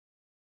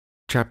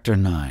Chapter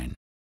 9.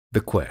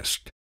 The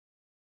Quest.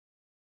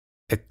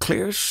 A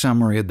clear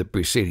summary of the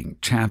preceding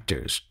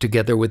chapters,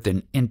 together with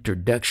an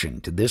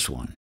introduction to this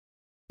one,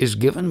 is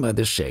given by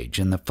the sage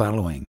in the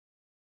following.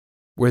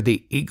 Where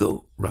the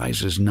ego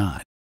rises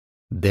not,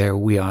 there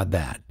we are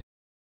that.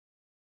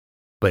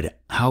 But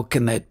how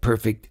can that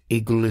perfect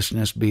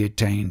egolessness be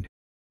attained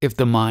if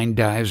the mind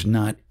dives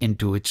not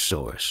into its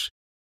source?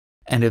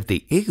 And if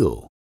the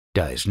ego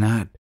dies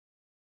not,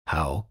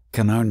 how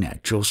can our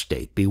natural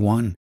state be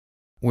one,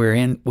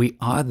 wherein we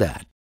are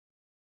that?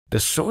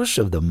 The source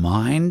of the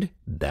mind,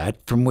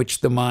 that from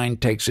which the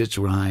mind takes its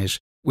rise,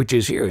 which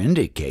is here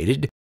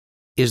indicated,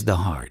 is the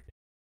heart,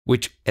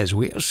 which, as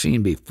we have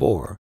seen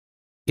before,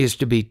 is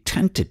to be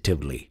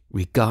tentatively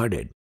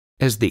regarded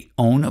as the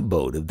own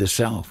abode of the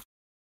self.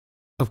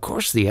 Of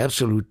course, the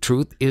absolute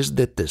truth is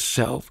that the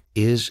self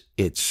is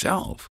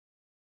itself,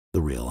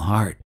 the real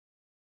heart.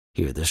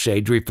 Here the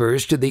sage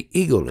refers to the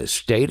egoless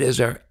state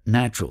as our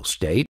natural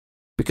state,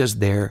 because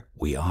there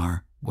we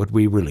are what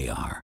we really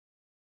are,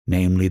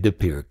 namely the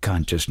pure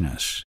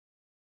consciousness.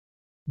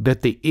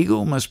 That the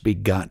ego must be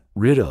got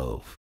rid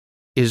of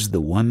is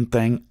the one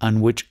thing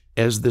on which,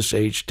 as the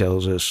sage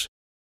tells us,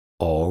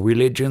 all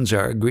religions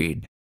are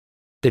agreed.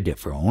 They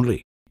differ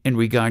only in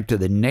regard to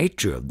the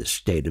nature of the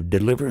state of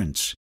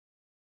deliverance.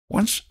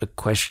 Once a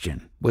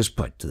question was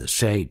put to the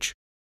sage.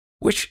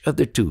 Which of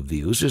the two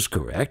views is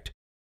correct?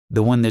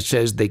 The one that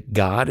says that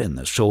God and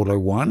the soul are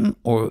one,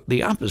 or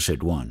the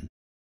opposite one?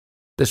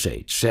 The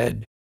sage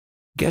said,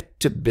 get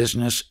to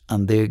business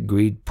on the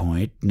agreed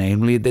point,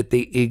 namely that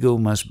the ego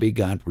must be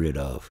got rid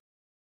of.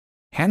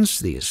 Hence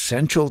the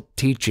essential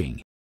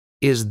teaching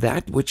is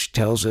that which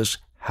tells us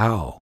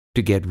how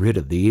to get rid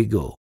of the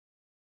ego.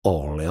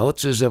 All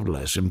else is of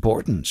less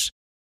importance.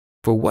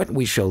 For what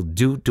we shall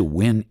do to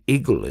win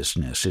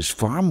egolessness is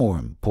far more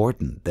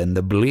important than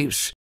the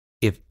beliefs,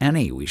 if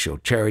any, we shall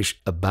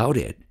cherish about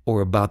it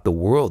or about the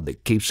world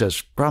that keeps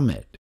us from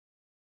it.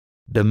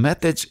 The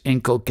methods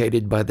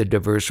inculcated by the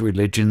diverse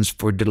religions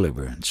for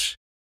deliverance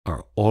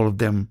are all of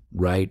them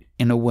right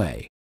in a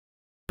way,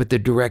 but the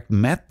direct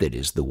method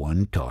is the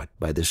one taught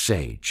by the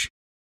sage.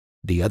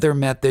 The other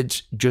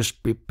methods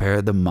just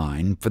prepare the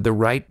mind for the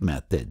right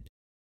method.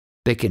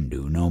 They can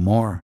do no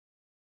more.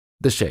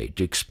 The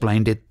sage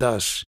explained it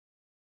thus.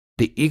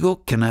 The ego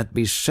cannot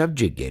be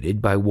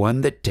subjugated by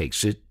one that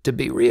takes it to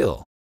be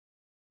real.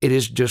 It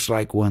is just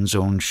like one's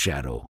own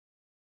shadow.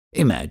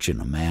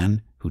 Imagine a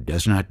man who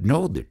does not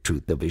know the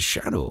truth of his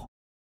shadow.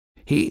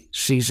 He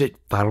sees it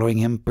following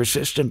him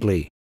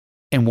persistently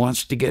and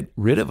wants to get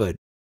rid of it.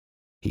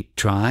 He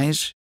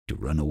tries to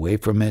run away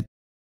from it,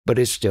 but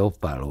it still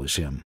follows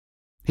him.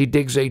 He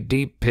digs a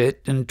deep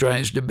pit and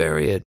tries to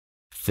bury it,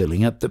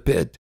 filling up the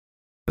pit,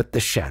 but the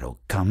shadow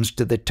comes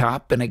to the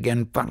top and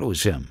again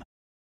follows him.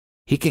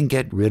 He can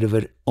get rid of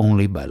it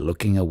only by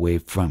looking away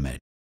from it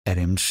at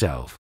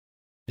himself,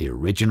 the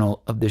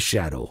original of the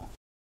shadow.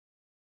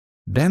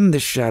 Then the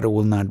shadow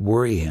will not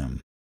worry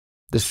him.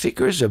 The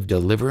seekers of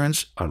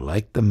deliverance are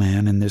like the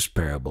man in this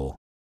parable.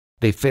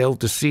 They fail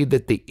to see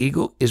that the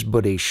ego is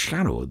but a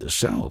shadow of the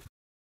self.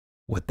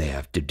 What they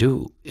have to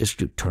do is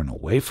to turn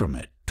away from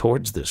it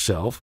towards the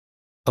self,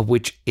 of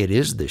which it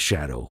is the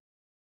shadow.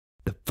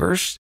 The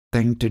first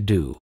thing to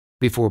do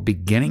before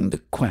beginning the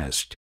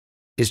quest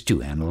is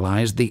to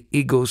analyze the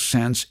ego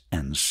sense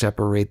and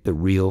separate the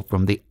real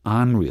from the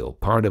unreal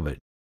part of it.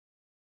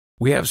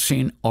 We have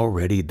seen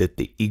already that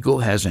the ego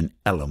has an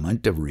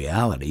element of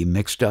reality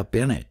mixed up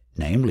in it,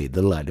 namely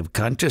the light of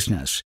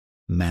consciousness,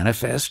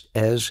 manifest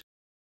as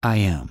I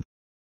am.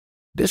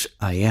 This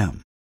I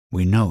am,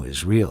 we know,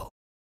 is real,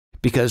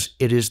 because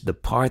it is the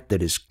part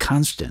that is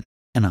constant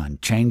and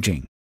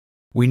unchanging.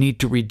 We need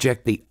to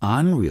reject the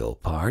unreal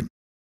part,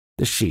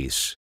 the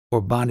sheaths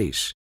or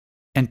bodies,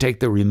 and take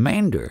the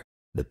remainder,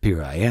 the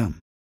pure I am.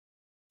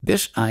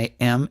 This I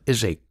am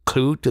is a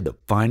clue to the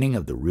finding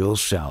of the real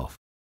self.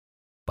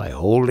 By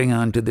holding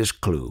on to this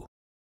clue,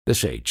 the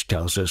sage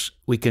tells us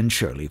we can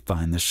surely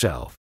find the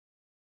self.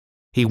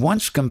 He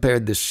once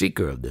compared the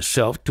seeker of the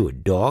self to a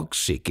dog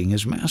seeking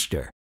his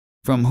master,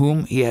 from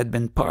whom he had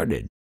been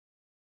parted.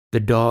 The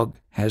dog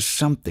has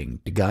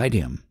something to guide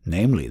him,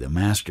 namely the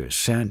master's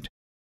scent.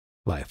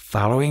 By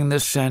following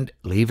the scent,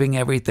 leaving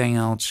everything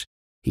else,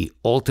 he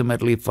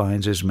ultimately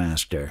finds his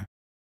master.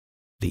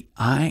 The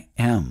I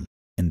am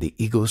in the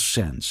ego's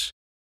sense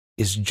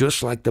is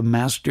just like the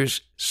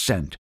master's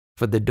scent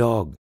for the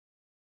dog.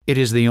 It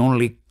is the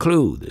only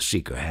clue the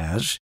seeker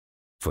has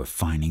for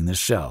finding the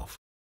self.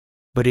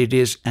 But it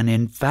is an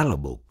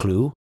infallible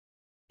clue.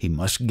 He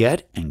must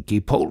get and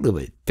keep hold of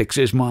it, fix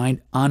his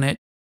mind on it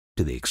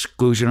to the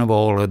exclusion of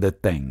all other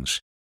things.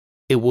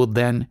 It will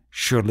then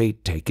surely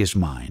take his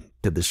mind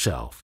to the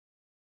self,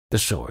 the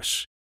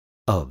source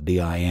of the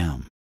I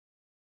am.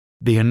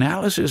 The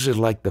analysis is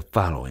like the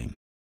following.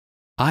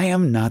 I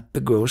am not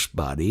the gross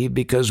body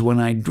because when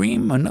I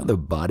dream another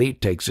body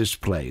takes its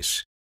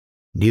place.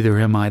 Neither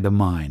am I the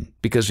mind,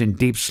 because in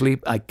deep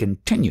sleep I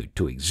continue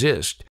to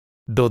exist,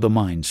 though the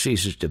mind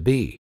ceases to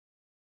be.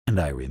 And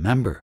I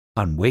remember,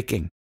 on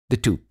waking, the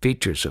two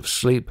features of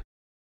sleep.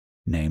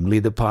 namely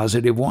the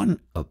positive one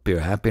of pure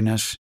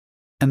happiness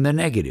and the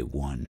negative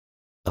one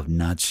of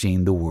not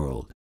seeing the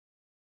world.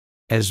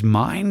 As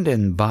mind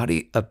and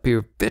body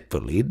appear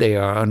fitfully, they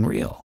are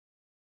unreal.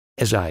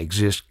 As I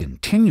exist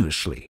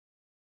continuously,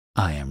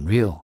 I am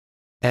real,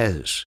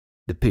 as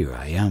the pure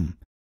I am.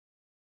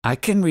 I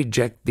can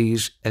reject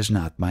these as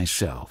not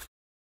myself,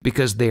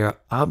 because they are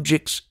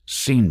objects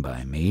seen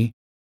by me.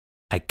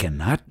 I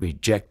cannot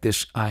reject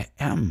this I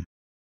am,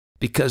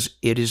 because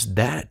it is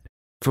that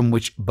from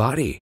which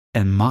body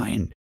and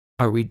mind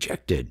are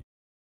rejected.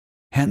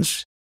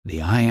 Hence,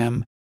 the I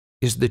am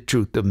is the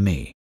truth of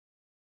me.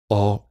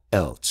 All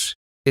else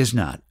is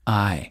not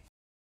I.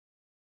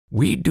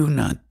 We do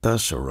not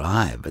thus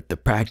arrive at the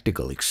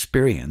practical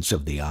experience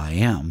of the I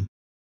am.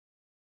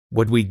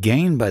 What we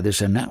gain by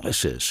this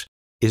analysis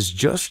is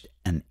just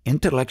an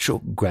intellectual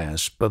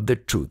grasp of the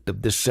truth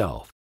of the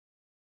self.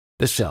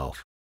 The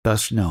self,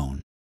 thus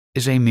known,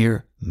 is a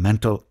mere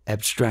mental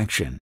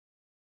abstraction.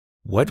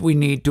 What we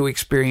need to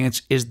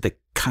experience is the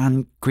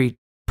concrete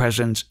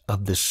presence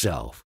of the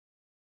self.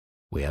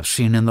 We have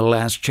seen in the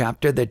last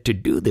chapter that to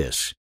do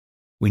this,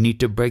 we need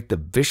to break the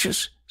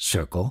vicious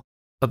circle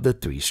of the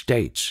three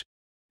states.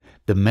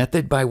 The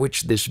method by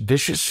which this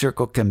vicious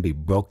circle can be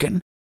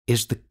broken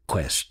is the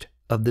quest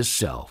of the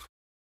self,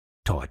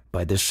 taught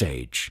by the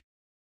sage.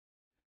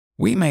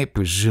 We may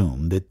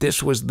presume that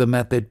this was the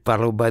method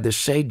followed by the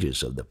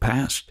sages of the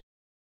past.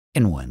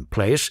 In one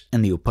place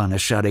in the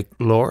Upanishadic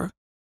lore,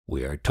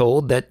 we are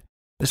told that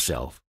the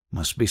self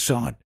must be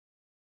sought.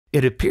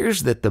 It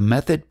appears that the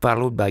method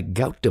followed by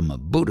Gautama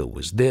Buddha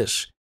was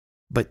this,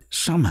 but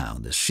somehow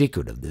the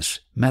secret of this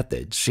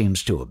method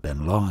seems to have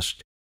been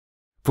lost.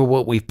 For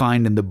what we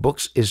find in the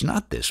books is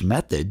not this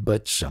method,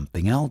 but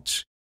something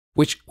else,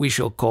 which we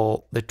shall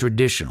call the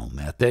traditional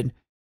method.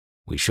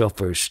 We shall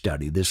first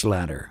study this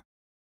latter.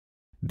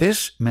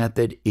 This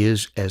method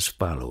is as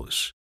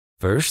follows.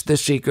 First, the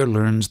seeker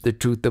learns the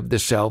truth of the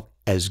self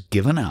as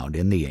given out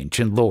in the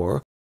ancient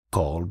lore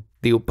called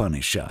the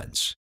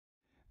Upanishads.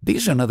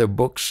 These and other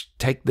books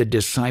take the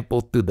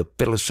disciple through the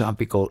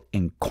philosophical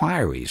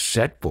inquiries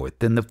set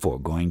forth in the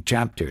foregoing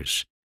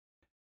chapters.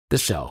 The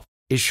self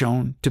is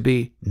shown to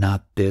be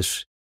not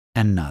this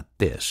and not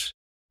this,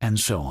 and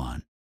so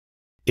on,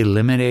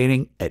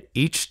 eliminating at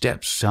each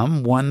step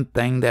some one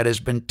thing that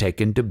has been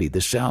taken to be the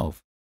self.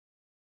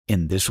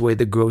 In this way,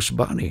 the gross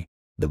body,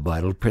 the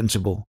vital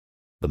principle,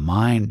 the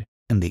mind,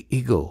 and the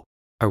ego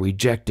are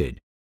rejected,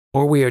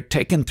 or we are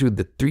taken through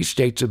the three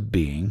states of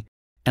being,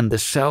 and the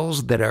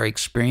cells that are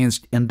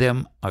experienced in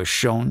them are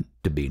shown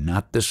to be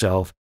not the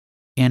self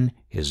in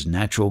his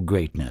natural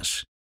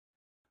greatness.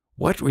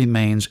 What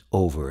remains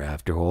over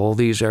after all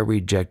these are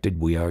rejected,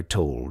 we are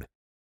told,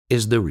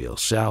 is the real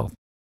self,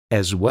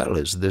 as well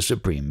as the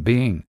Supreme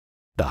Being,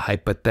 the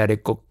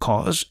hypothetical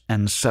cause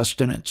and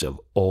sustenance of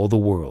all the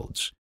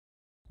worlds.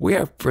 We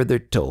are further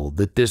told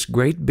that this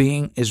great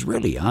being is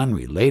really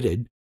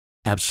unrelated,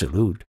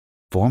 absolute,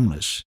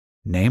 formless,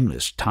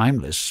 nameless,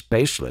 timeless,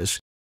 spaceless,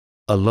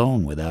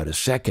 alone without a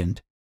second,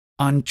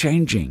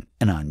 unchanging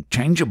and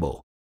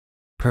unchangeable,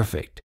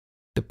 perfect,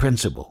 the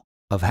principle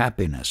of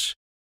happiness,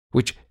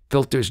 which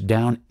filters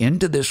down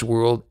into this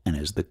world and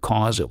is the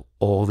cause of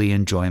all the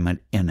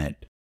enjoyment in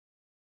it.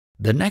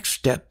 The next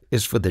step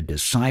is for the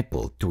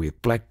disciple to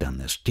reflect on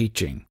this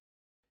teaching,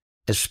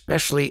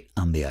 especially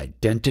on the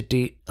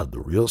identity of the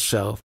real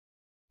self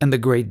and the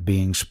great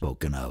being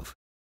spoken of,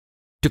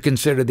 to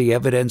consider the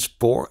evidence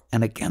for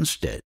and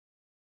against it.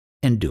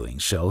 In doing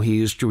so,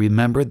 he is to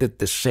remember that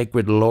the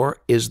sacred lore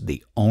is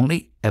the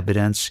only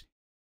evidence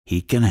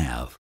he can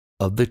have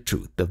of the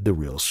truth of the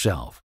real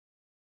self,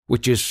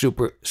 which is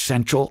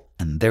superessential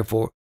and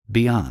therefore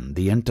beyond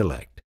the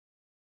intellect.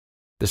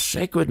 The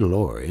sacred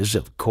lore is,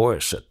 of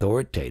course,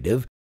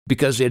 authoritative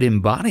because it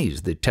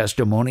embodies the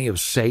testimony of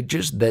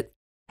sages that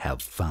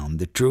have found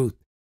the truth.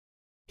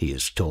 He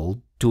is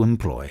told to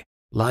employ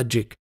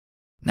logic,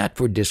 not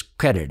for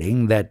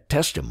discrediting that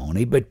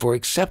testimony, but for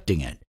accepting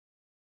it.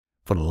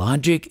 For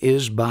logic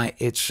is by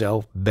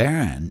itself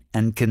barren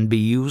and can be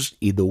used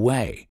either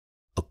way,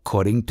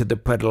 according to the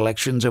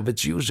predilections of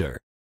its user.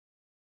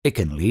 It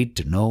can lead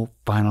to no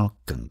final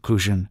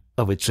conclusion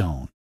of its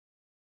own.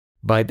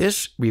 By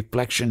this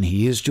reflection,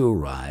 he is to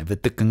arrive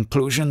at the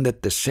conclusion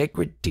that the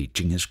sacred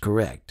teaching is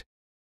correct,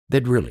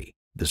 that really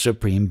the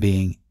Supreme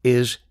Being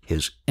is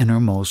his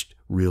innermost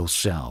real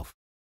self,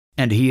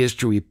 and he is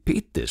to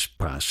repeat this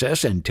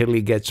process until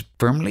he gets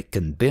firmly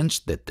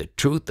convinced that the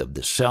truth of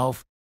the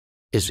self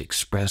is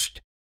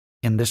expressed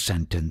in the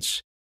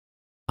sentence,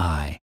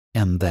 I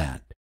am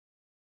that.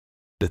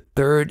 The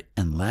third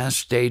and last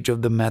stage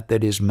of the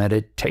method is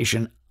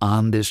meditation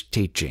on this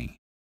teaching.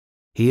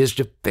 He is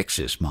to fix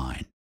his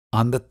mind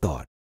on the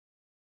thought,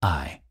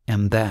 I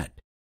am that,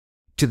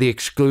 to the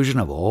exclusion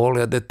of all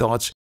other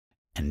thoughts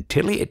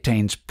until he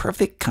attains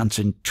perfect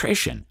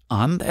concentration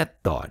on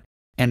that thought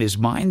and his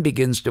mind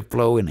begins to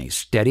flow in a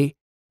steady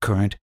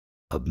current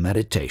of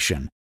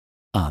meditation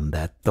on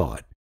that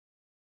thought.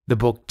 The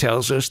book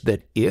tells us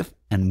that if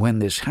and when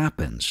this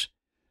happens,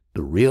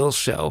 the real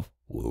self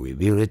will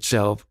reveal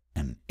itself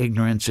and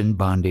ignorance and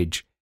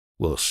bondage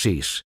will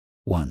cease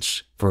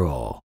once for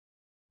all.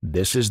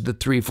 This is the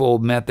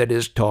threefold method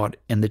as taught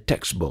in the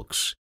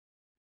textbooks.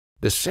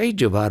 The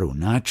sage of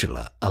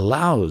Arunachala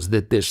allows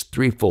that this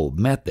threefold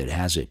method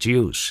has its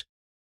use.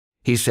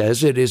 He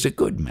says it is a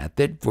good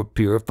method for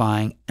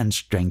purifying and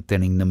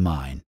strengthening the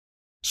mind,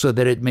 so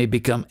that it may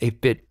become a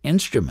fit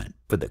instrument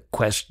for the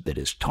quest that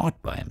is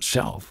taught by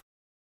himself.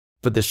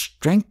 For the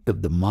strength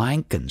of the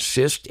mind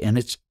consists in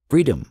its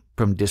freedom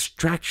from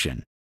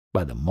distraction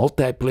by the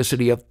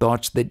multiplicity of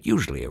thoughts that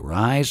usually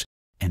arise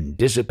and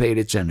dissipate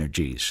its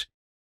energies.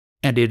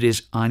 And it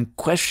is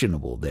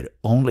unquestionable that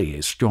only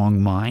a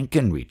strong mind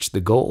can reach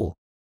the goal,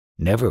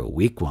 never a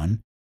weak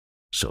one.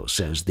 So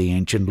says the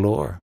ancient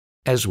lore,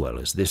 as well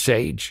as the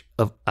sage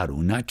of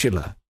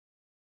Arunachala.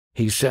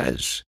 He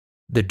says,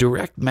 the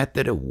direct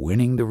method of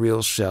winning the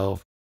real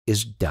self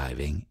is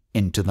diving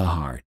into the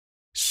heart,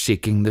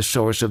 seeking the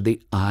source of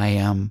the I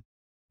am.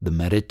 The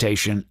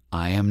meditation,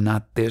 I am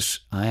not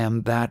this, I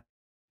am that,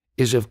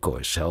 is of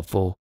course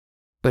helpful,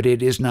 but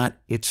it is not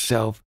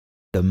itself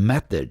the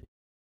method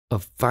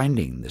of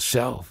finding the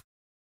self.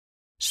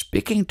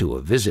 Speaking to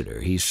a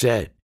visitor, he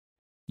said,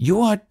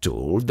 you are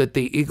told that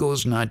the ego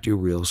is not your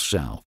real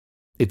self.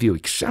 If you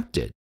accept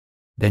it,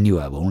 then you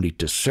have only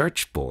to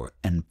search for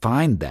and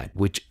find that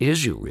which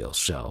is your real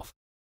self,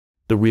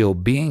 the real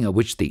being of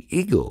which the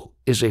ego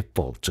is a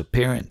false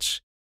appearance.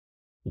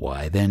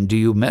 Why then do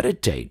you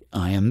meditate,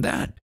 I am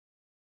that?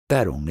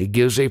 That only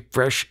gives a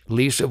fresh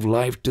lease of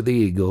life to the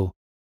ego.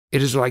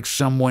 It is like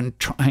someone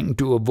trying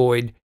to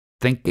avoid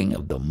thinking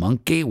of the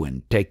monkey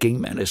when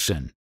taking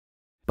medicine.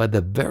 By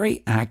the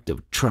very act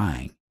of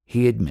trying,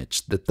 he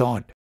admits the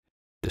thought.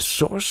 The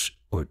source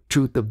or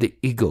truth of the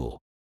ego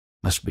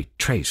must be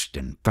traced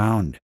and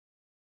found.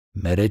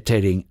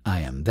 Meditating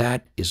I am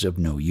that is of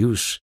no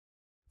use,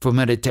 for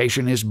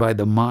meditation is by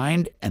the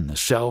mind and the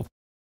self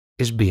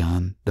is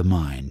beyond the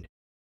mind.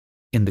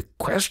 In the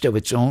quest of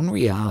its own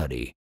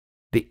reality,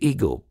 the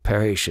ego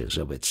perishes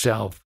of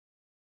itself.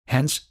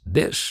 Hence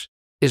this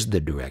is the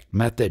direct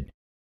method.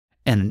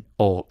 And in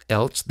all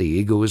else the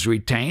ego is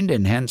retained,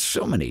 and hence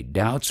so many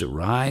doubts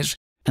arise,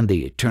 and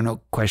the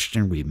eternal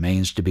question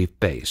remains to be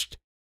faced.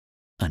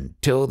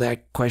 Until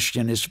that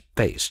question is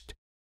faced,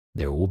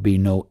 there will be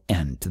no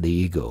end to the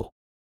ego.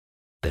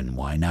 Then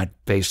why not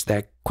face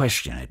that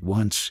question at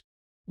once,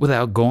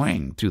 without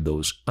going through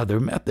those other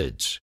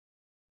methods?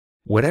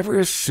 Whatever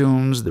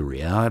assumes the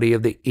reality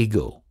of the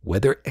ego,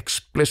 whether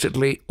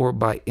explicitly or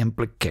by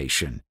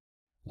implication,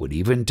 would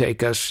even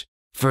take us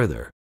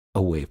further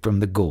away from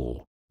the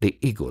goal, the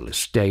egoless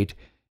state,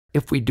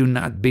 if we do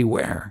not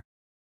beware.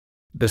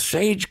 The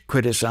sage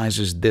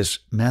criticizes this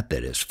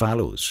method as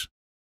follows.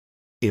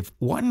 If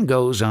one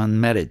goes on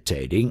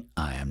meditating,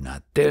 I am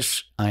not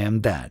this, I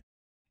am that,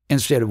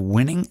 instead of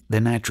winning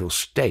the natural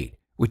state,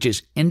 which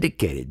is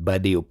indicated by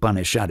the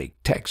Upanishadic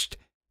text,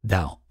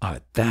 thou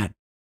art that,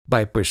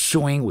 by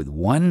pursuing with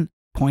one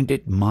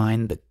pointed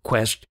mind the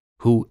quest,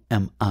 who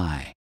am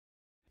I?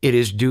 It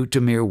is due to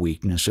mere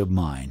weakness of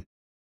mind,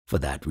 for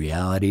that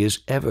reality is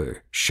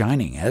ever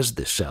shining as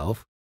the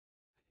self.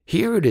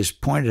 Here it is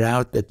pointed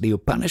out that the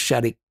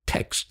Upanishadic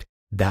text,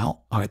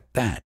 thou art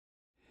that,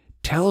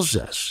 tells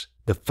us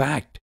the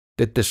fact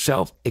that the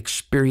self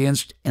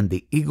experienced in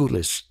the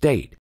egoless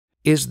state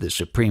is the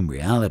supreme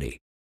reality.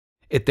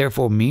 It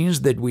therefore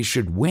means that we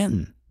should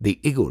win the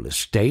egoless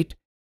state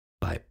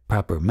by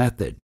proper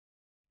method.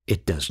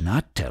 It does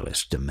not tell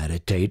us to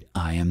meditate,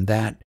 I am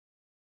that.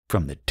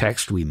 From the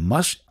text we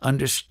must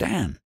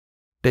understand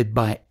that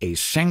by a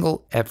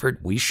single effort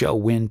we shall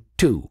win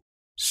two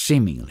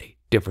seemingly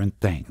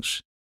different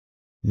things,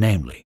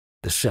 namely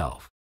the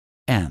self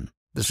and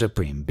the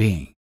Supreme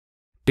Being,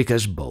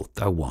 because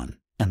both are one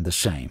and the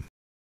same.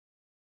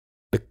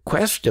 The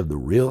quest of the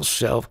real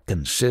self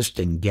consists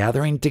in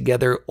gathering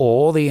together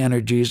all the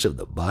energies of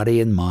the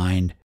body and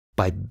mind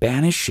by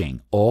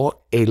banishing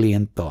all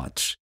alien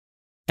thoughts,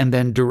 and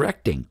then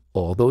directing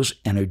all those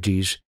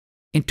energies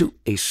into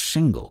a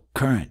single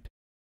current,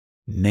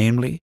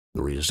 namely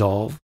the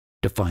resolve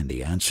to find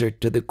the answer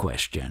to the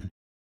question,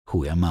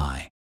 who am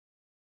I?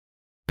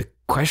 The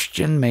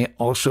question may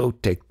also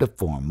take the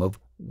form of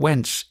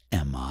whence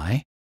am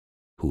I?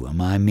 Who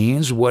am I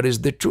means what is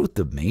the truth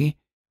of me?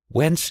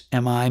 Whence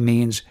am I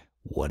means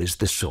what is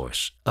the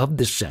source of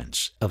the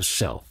sense of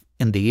self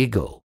in the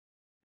ego?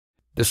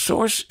 The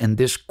source in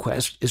this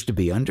quest is to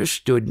be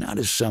understood not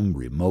as some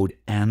remote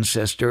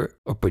ancestor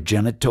or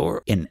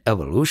progenitor in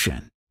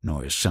evolution,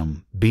 nor as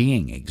some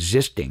being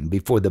existing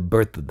before the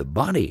birth of the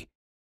body,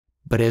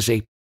 but as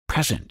a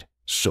present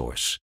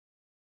source.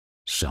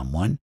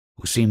 Someone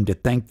who seemed to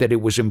think that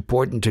it was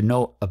important to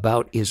know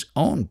about his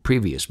own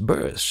previous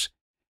births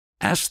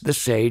asked the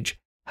sage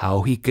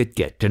how he could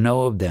get to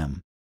know of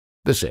them.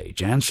 The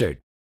sage answered,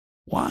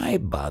 "Why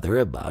bother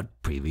about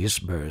previous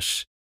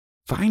births?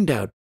 Find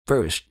out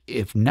first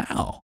if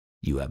now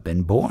you have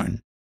been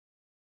born."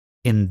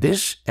 In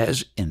this,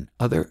 as in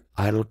other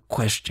idle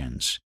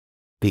questions,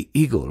 the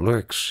ego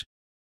lurks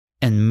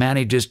and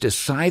manages to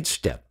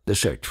sidestep the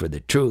search for the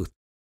truth.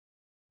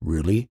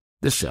 Really,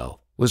 the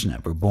self was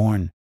never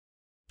born.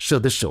 So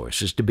the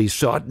source is to be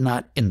sought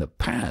not in the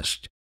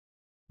past,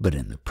 but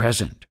in the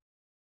present.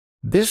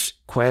 This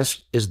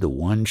quest is the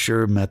one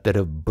sure method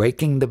of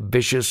breaking the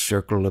vicious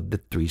circle of the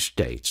three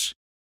states,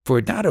 for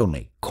it not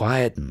only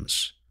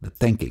quietens the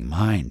thinking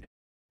mind,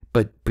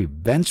 but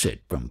prevents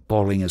it from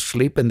falling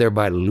asleep and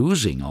thereby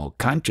losing all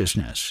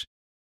consciousness.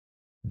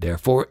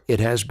 Therefore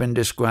it has been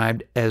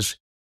described as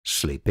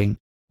sleeping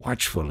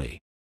watchfully,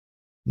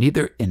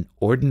 neither in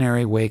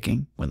ordinary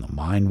waking, when the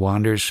mind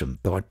wanders from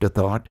thought to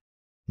thought,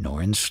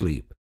 nor in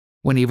sleep,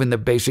 when even the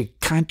basic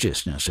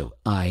consciousness of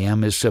I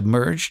am is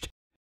submerged,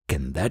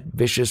 can that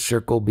vicious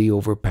circle be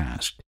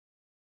overpassed.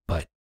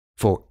 But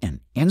for an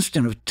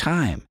instant of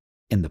time,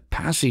 in the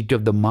passage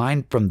of the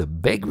mind from the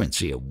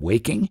vagrancy of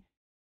waking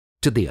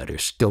to the utter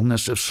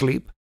stillness of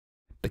sleep,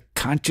 the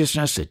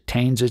consciousness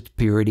attains its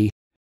purity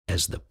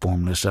as the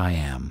formless I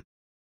am.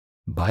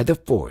 By the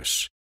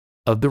force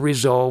of the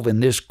resolve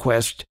in this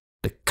quest,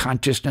 the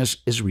consciousness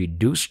is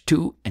reduced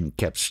to and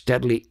kept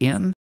steadily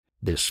in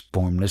this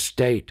formless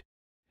state,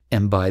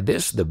 and by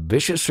this the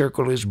vicious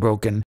circle is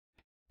broken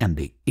and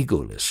the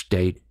egoless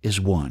state is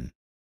won.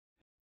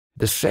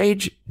 The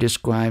sage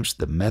describes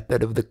the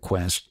method of the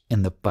quest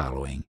in the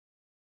following: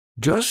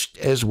 just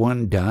as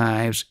one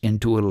dives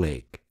into a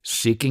lake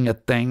seeking a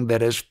thing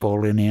that has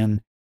fallen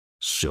in,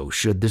 so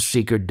should the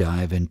seeker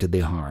dive into the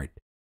heart,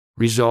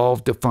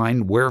 resolved to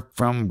find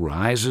wherefrom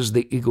rises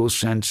the ego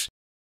sense,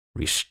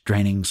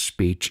 restraining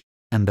speech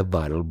and the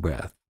vital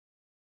breath.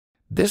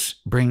 This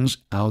brings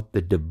out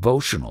the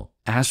devotional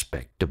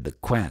aspect of the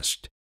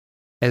quest,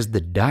 as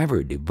the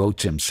diver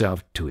devotes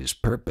himself to his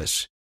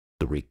purpose,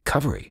 the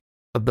recovery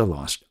of the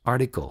lost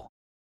article.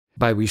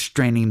 By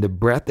restraining the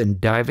breath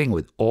and diving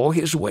with all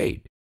his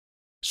weight,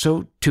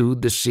 so too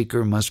the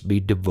seeker must be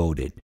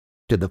devoted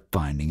to the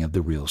finding of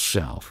the real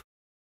self,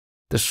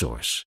 the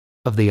source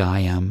of the I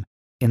am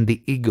in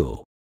the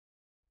ego,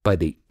 by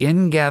the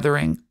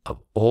ingathering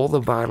of all the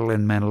vital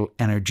and mental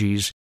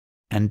energies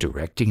and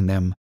directing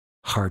them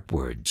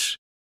heartwards.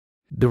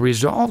 The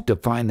resolve to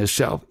find the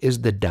self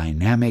is the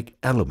dynamic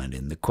element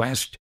in the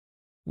quest,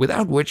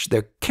 without which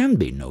there can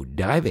be no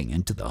diving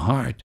into the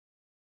heart.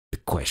 The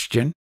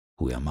question,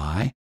 who am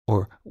I,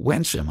 or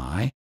whence am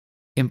I,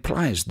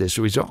 implies this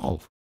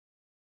resolve.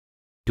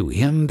 To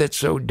him that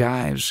so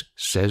dives,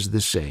 says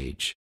the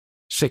sage,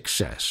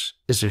 success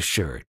is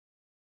assured.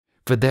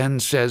 For then,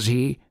 says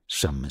he,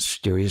 some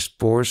mysterious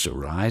force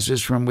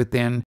arises from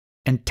within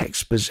and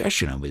takes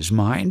possession of his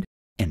mind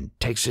and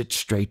takes it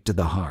straight to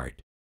the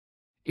heart.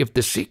 If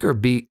the seeker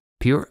be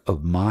pure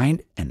of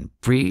mind and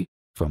free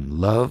from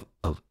love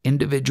of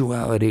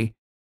individuality,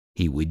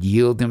 he would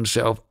yield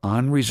himself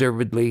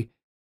unreservedly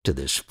to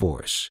this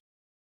force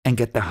and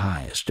get the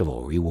highest of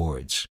all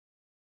rewards.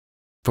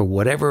 For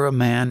whatever a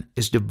man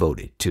is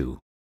devoted to,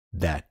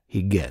 that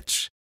he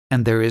gets,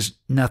 and there is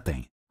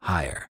nothing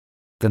higher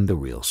than the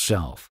real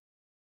self.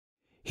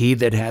 He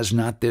that has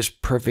not this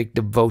perfect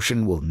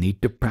devotion will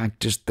need to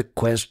practice the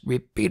quest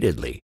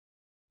repeatedly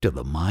till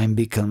the mind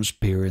becomes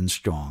pure and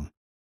strong,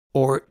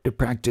 or to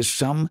practice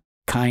some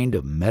kind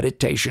of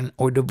meditation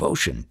or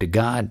devotion to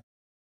God.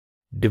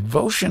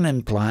 Devotion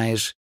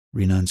implies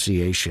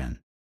renunciation,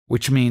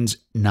 which means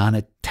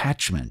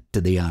non-attachment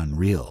to the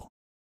unreal.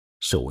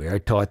 So we are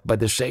taught by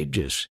the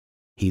sages,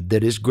 he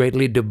that is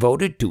greatly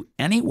devoted to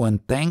any one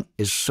thing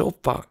is so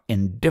far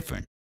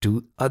indifferent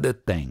to other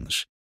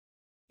things.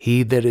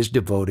 He that is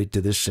devoted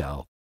to the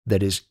self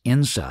that is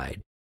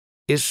inside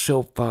is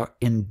so far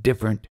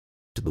indifferent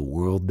to the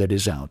world that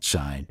is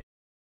outside.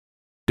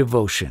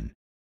 Devotion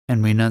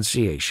and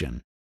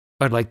renunciation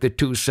are like the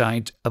two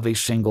sides of a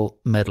single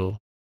medal.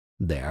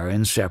 They are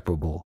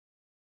inseparable.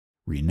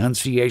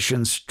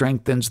 Renunciation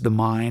strengthens the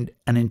mind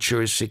and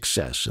ensures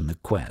success in the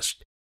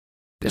quest.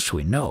 This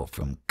we know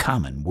from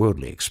common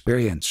worldly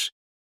experience.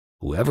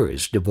 Whoever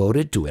is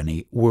devoted to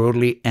any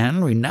worldly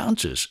end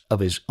renounces of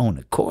his own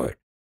accord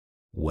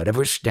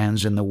whatever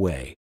stands in the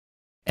way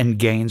and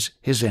gains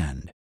his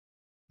end.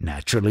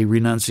 Naturally,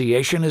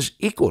 renunciation is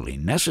equally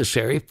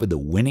necessary for the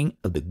winning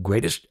of the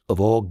greatest of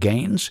all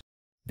gains,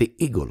 the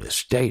egoless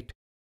state.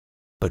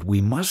 But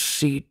we must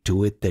see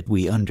to it that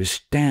we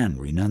understand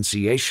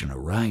renunciation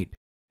aright.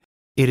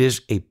 It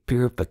is a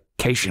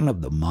purification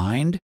of the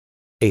mind,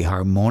 a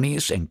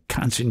harmonious and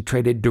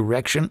concentrated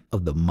direction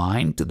of the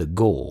mind to the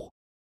goal,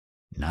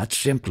 not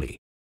simply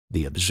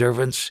the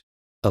observance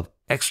of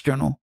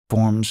external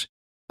forms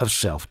of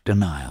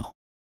self-denial.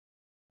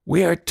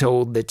 We are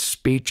told that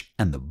speech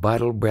and the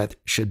vital breath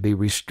should be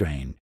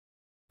restrained,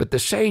 but the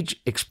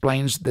sage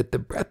explains that the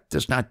breath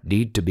does not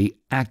need to be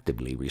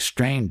actively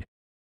restrained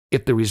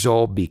if the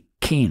resolve be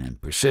keen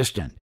and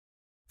persistent,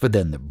 for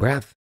then the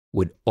breath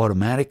would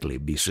automatically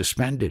be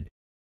suspended,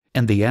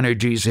 and the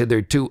energies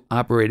hitherto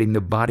operating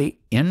the body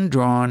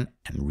indrawn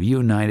and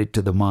reunited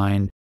to the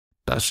mind,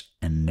 thus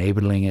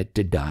enabling it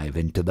to dive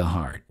into the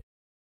heart.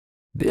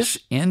 This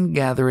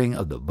ingathering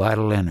of the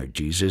vital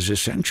energies is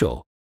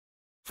essential,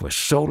 for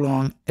so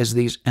long as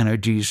these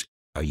energies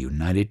are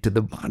united to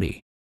the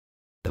body,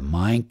 the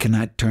mind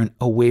cannot turn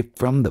away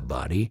from the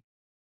body,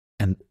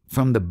 and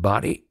from the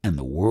body and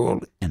the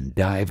world and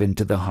dive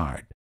into the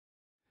heart.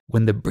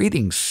 When the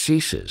breathing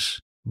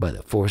ceases by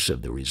the force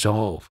of the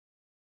resolve,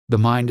 the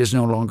mind is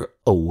no longer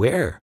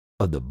aware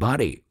of the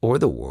body or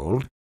the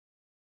world.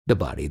 The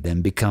body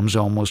then becomes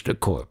almost a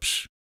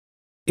corpse.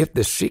 If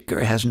the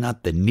seeker has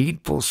not the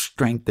needful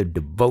strength of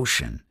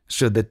devotion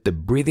so that the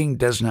breathing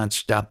does not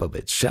stop of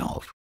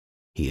itself,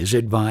 he is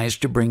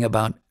advised to bring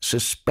about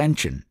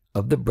suspension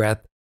of the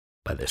breath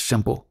by the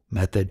simple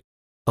method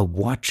of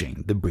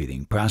watching the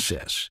breathing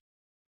process.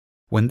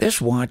 When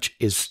this watch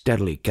is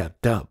steadily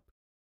kept up,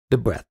 the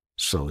breath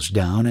slows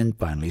down and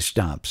finally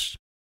stops.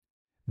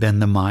 Then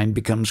the mind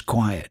becomes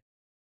quiet,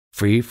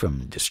 free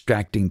from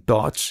distracting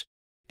thoughts,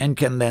 and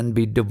can then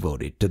be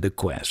devoted to the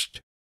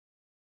quest.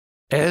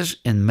 As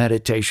in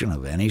meditation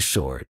of any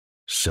sort,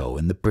 so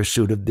in the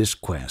pursuit of this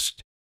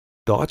quest,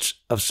 thoughts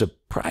of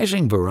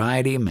surprising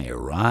variety may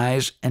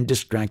arise and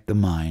distract the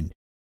mind,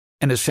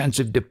 and a sense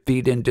of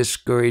defeat and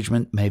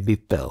discouragement may be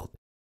felt.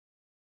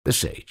 The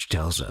sage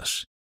tells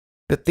us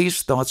that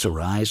these thoughts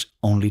arise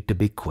only to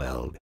be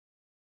quelled,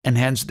 and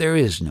hence there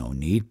is no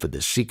need for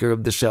the seeker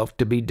of the self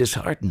to be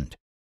disheartened,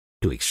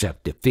 to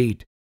accept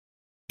defeat.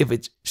 If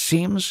it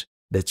seems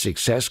that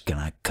success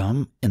cannot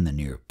come in the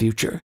near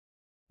future,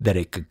 that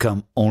it could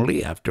come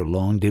only after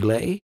long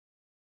delay,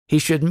 he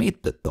should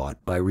meet the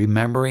thought by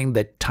remembering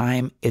that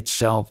time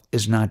itself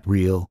is not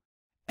real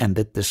and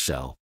that the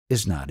self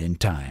is not in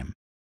time.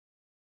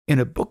 In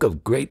a book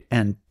of great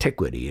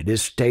antiquity, it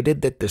is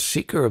stated that the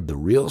seeker of the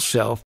real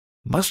self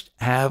must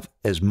have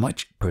as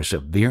much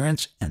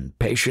perseverance and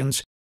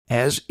patience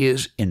as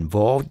is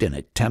involved in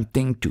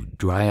attempting to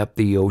dry up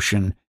the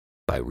ocean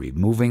by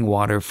removing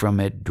water from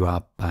it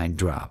drop by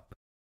drop.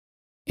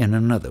 In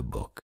another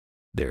book,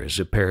 there is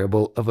a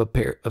parable of a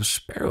pair of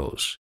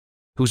sparrows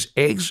whose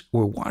eggs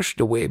were washed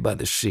away by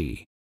the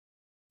sea.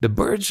 The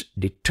birds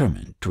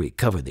determined to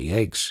recover the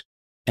eggs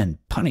and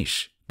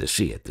punish the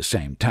sea at the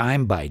same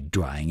time by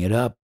drying it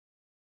up.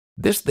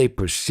 This they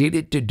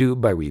proceeded to do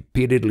by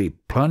repeatedly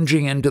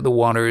plunging into the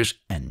waters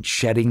and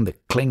shedding the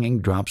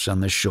clinging drops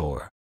on the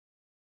shore.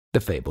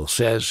 The fable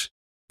says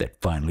that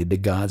finally the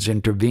gods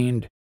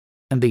intervened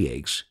and the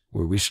eggs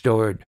were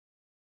restored.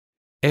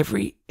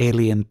 Every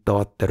alien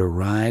thought that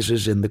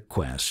arises in the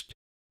quest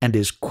and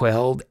is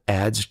quelled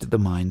adds to the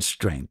mind's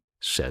strength,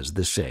 says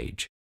the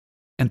sage,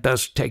 and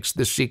thus takes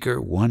the seeker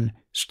one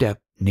step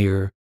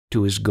nearer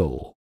to his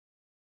goal.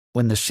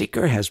 When the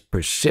seeker has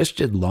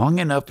persisted long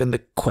enough in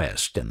the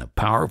quest and the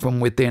power from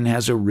within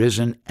has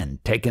arisen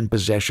and taken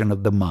possession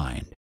of the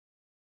mind,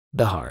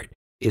 the heart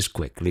is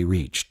quickly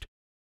reached.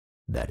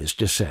 That is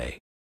to say,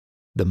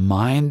 the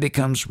mind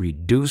becomes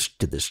reduced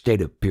to the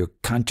state of pure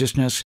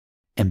consciousness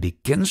and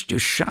begins to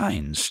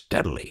shine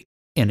steadily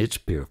in its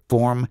pure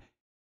form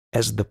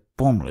as the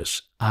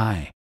formless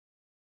I.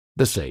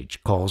 The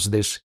sage calls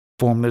this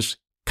formless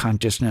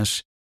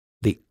consciousness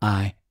the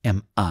I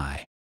am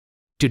I,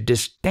 to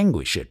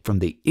distinguish it from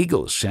the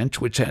ego sense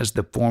which has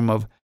the form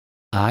of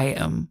I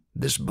am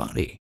this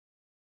body,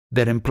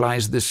 that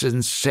implies the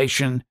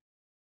sensation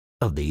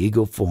of the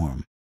ego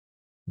form.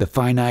 The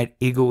finite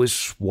ego is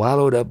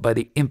swallowed up by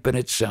the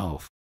infinite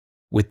self.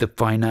 With the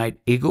finite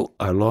ego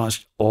are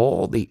lost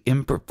all the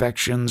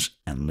imperfections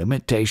and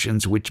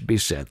limitations which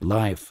beset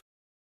life.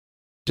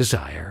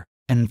 Desire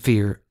and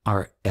fear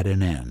are at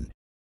an end,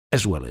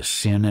 as well as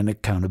sin and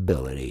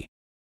accountability.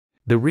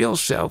 The real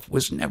self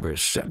was never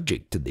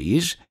subject to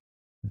these.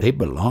 They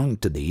belong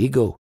to the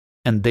ego,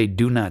 and they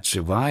do not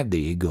survive the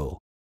ego.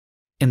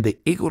 In the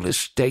egoless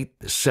state,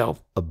 the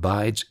self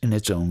abides in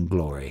its own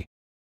glory.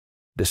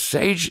 The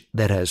sage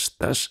that has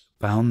thus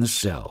found the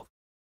self,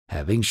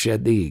 having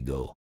shed the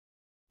ego,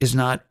 is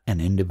not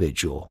an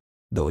individual,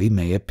 though he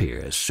may appear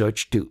as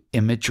such to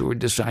immature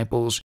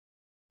disciples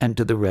and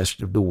to the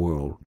rest of the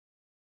world.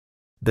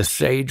 The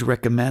sage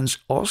recommends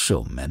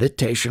also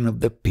meditation of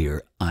the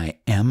pure I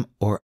am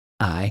or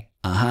I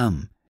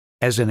aham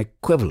as an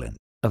equivalent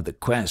of the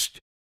quest.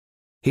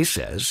 He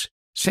says,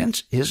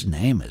 since his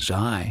name is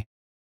I,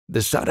 the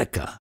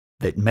sadhaka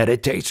that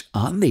meditates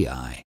on the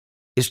I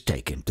is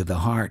taken to the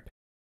heart,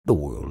 the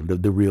world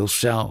of the real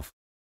self.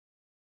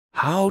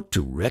 How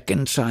to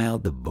reconcile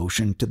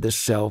devotion to the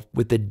self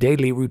with the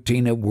daily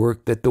routine of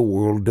work that the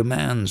world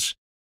demands?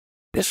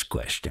 This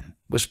question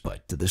was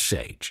put to the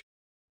sage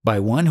by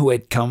one who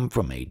had come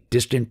from a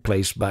distant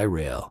place by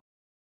rail.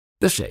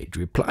 The sage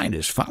replied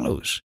as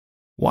follows,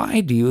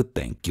 Why do you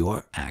think you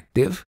are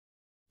active?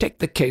 Take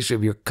the case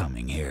of your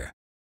coming here.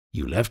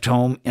 You left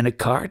home in a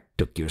cart,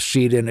 took your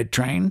seat in a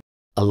train,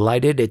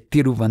 alighted at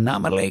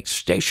Tiruvannamalai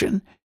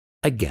station,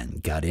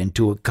 again got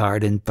into a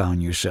cart and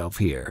found yourself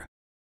here.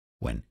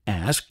 When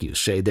asked, you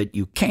say that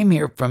you came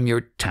here from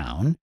your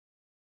town.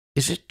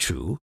 Is it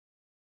true?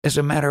 As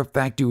a matter of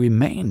fact, you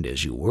remained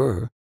as you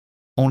were.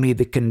 Only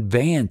the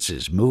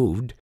conveyances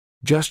moved.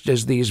 Just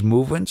as these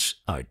movements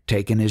are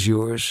taken as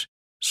yours,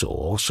 so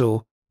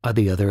also are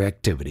the other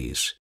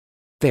activities.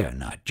 They are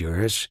not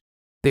yours.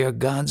 They are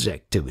God's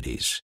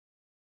activities.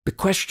 The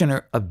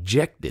questioner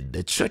objected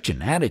that such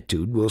an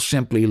attitude will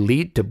simply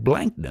lead to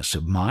blankness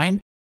of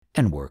mind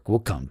and work will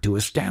come to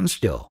a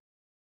standstill.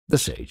 The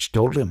sage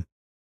told him,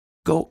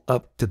 "Go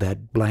up to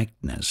that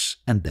blankness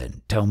and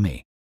then tell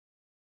me."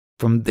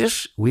 From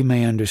this we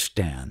may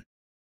understand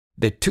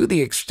that to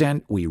the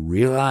extent we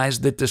realize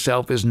that the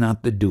self is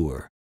not the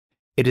doer,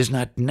 it is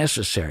not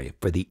necessary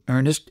for the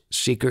earnest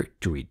seeker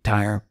to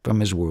retire from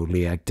his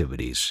worldly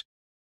activities,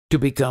 to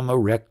become a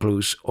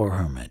recluse or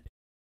hermit,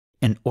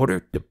 in order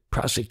to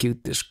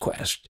prosecute this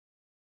quest.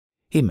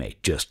 He may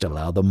just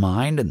allow the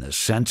mind and the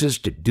senses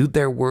to do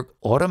their work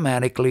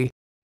automatically,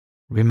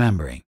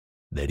 remembering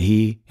that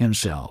he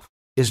himself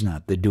is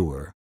not the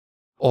doer,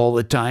 all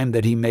the time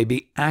that he may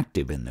be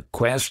active in the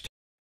quest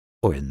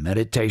or in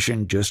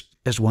meditation just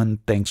as one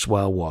thinks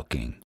while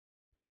walking.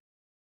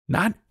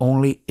 Not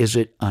only is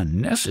it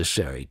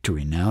unnecessary to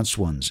renounce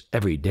one's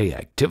everyday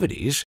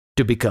activities,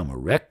 to become a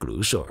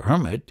recluse or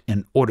hermit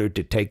in order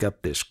to take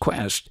up this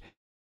quest,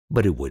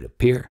 but it would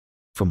appear,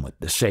 from what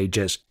the sage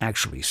has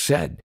actually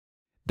said,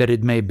 that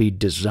it may be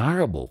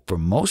desirable for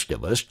most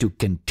of us to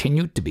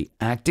continue to be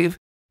active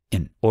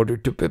in order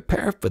to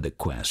prepare for the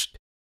quest.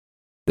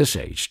 The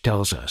sage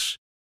tells us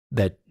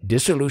that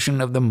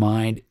dissolution of the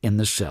mind in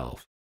the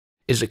self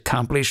is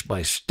accomplished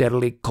by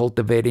steadily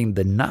cultivating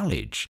the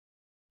knowledge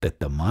that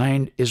the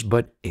mind is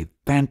but a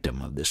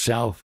phantom of the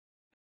self,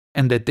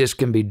 and that this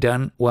can be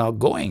done while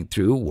going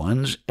through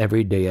one's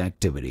everyday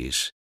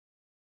activities.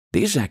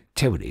 These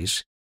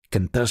activities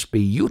can thus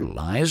be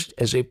utilized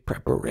as a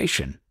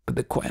preparation for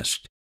the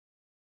quest.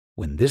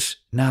 When this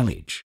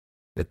knowledge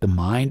that the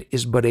mind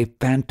is but a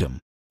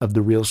phantom of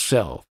the real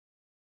self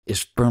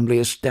is firmly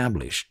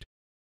established,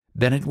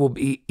 then it will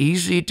be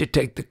easy to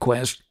take the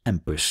quest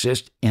and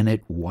persist in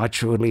it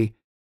watchfully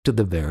to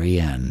the very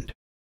end.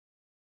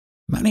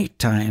 Many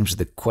times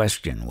the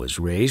question was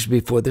raised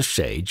before the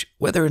sage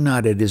whether or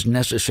not it is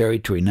necessary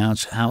to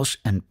renounce house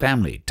and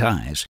family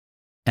ties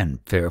and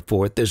fare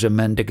forth as a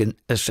mendicant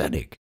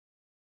ascetic.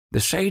 The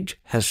sage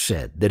has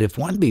said that if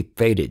one be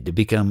fated to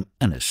become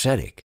an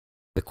ascetic,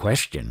 the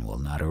question will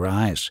not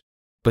arise,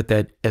 but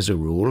that as a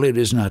rule it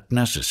is not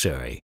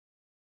necessary.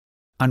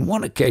 On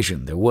one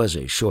occasion there was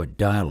a short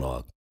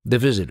dialogue. The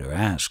visitor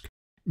asked,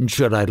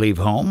 "Should I leave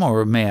home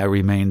or may I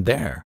remain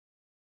there?"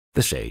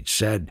 The sage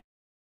said,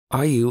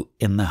 "Are you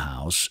in the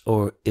house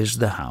or is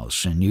the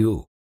house in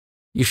you?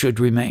 You should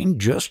remain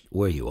just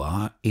where you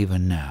are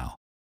even now.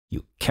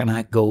 You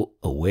cannot go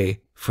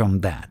away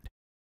from that."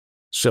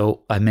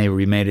 "So I may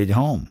remain at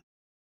home."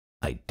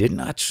 "I did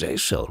not say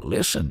so.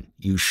 Listen,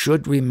 you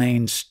should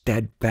remain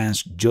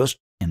steadfast just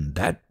in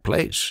that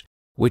place,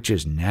 which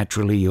is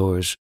naturally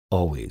yours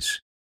always."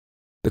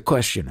 The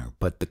questioner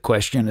put the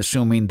question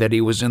assuming that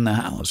he was in the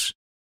house,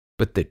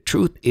 but the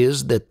truth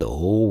is that the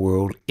whole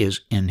world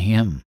is in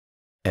him,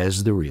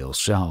 as the real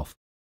self.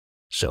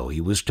 So he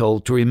was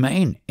told to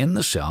remain in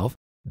the self,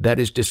 that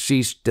is to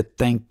cease to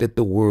think that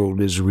the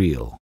world is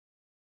real.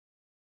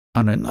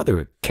 On another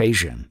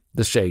occasion,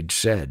 the sage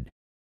said,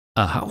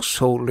 "A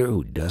householder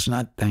who does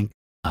not think,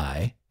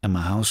 'I am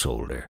a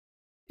householder,'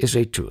 is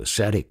a true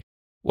ascetic,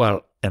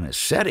 while an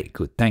ascetic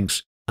who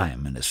thinks, 'I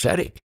am an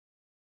ascetic,'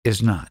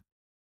 is not.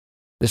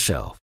 The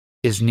self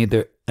is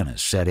neither an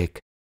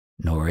ascetic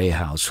nor a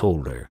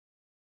householder."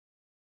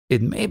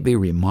 It may be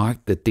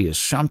remarked that the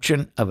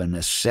assumption of an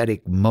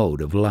ascetic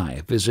mode of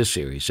life is a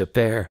serious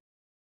affair.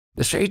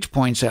 The sage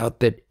points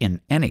out that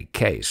in any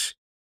case,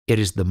 it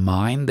is the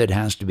mind that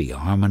has to be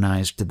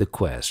harmonized to the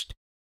quest,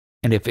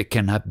 and if it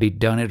cannot be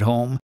done at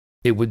home,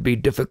 it would be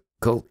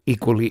difficult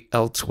equally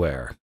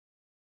elsewhere.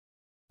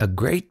 A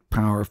great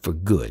power for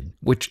good,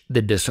 which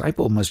the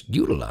disciple must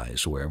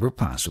utilize wherever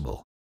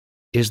possible,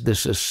 is the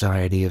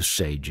society of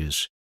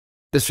sages.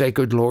 The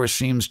sacred lore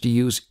seems to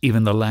use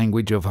even the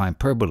language of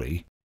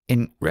hyperbole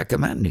in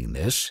recommending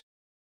this.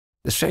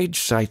 The sage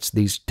cites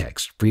these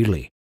texts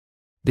freely.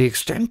 The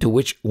extent to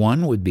which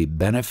one would be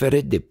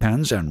benefited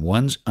depends on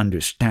one's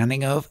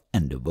understanding of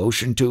and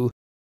devotion to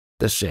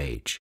the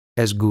sage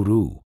as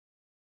guru.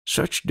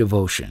 Such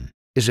devotion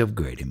is of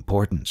great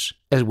importance,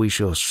 as we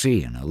shall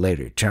see in a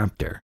later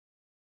chapter.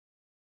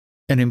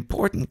 An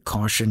important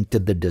caution to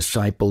the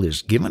disciple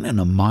is given in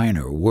a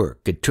minor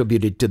work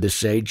attributed to the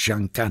sage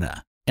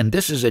Shankara, and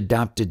this is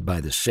adopted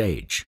by the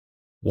sage.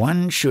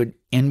 One should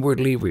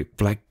inwardly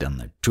reflect on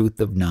the truth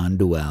of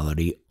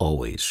non-duality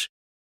always,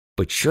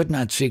 but should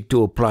not seek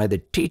to apply the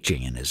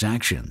teaching in his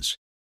actions.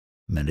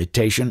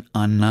 Meditation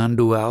on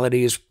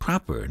non-duality is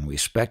proper in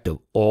respect of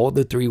all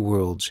the three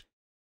worlds,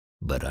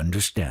 but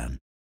understand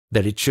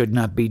that it should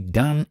not be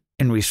done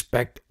in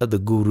respect of the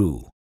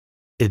guru.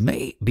 It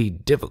may be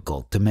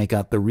difficult to make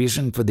out the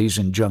reason for these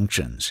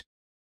injunctions,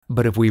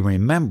 but if we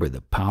remember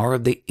the power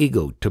of the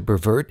ego to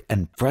pervert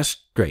and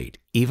frustrate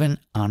even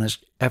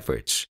honest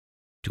efforts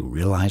to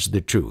realize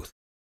the truth,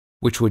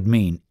 which would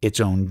mean its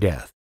own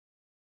death,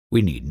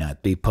 we need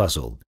not be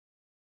puzzled.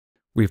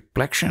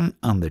 Reflection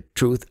on the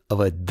truth of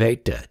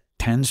Advaita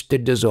tends to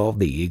dissolve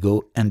the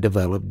ego and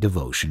develop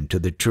devotion to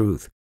the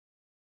truth.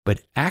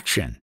 But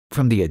action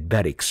from the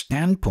Advaitic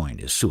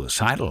standpoint is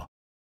suicidal,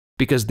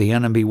 because the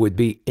enemy would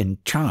be in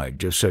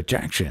charge of such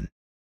action.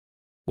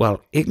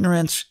 While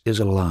ignorance is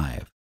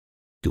alive,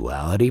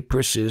 duality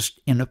persists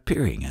in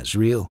appearing as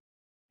real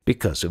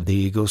because of the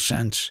ego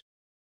sense,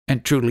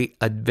 and truly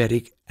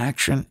Advaitic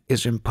action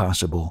is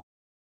impossible.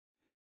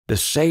 The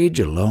sage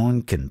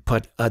alone can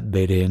put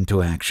Advaita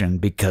into action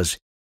because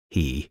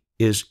he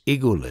is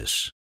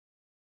egoless.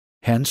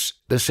 Hence,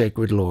 the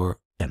sacred lore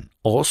and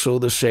also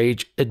the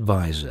sage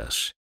advise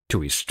us to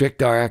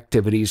restrict our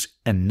activities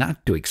and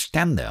not to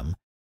extend them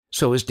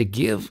so as to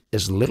give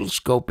as little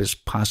scope as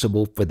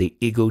possible for the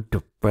ego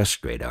to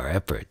frustrate our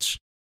efforts.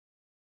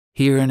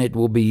 Herein it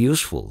will be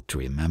useful to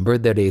remember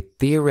that a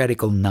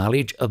theoretical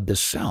knowledge of the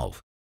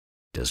self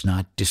does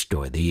not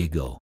destroy the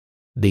ego,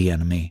 the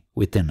enemy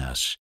within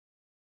us.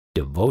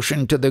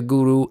 Devotion to the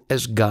Guru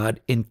as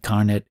God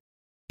incarnate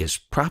is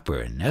proper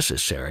and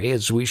necessary,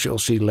 as we shall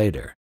see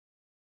later.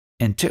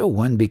 Until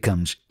one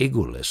becomes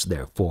egoless,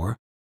 therefore,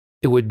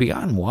 it would be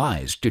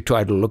unwise to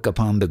try to look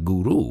upon the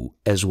Guru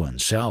as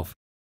oneself,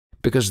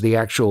 because the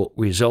actual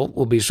result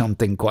will be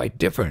something quite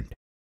different.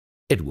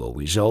 It will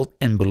result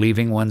in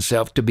believing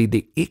oneself to be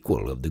the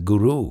equal of the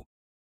Guru.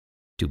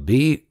 To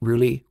be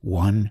really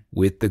one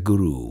with the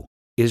Guru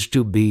is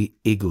to be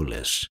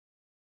egoless.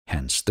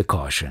 Hence the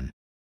caution,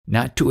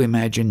 not to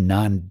imagine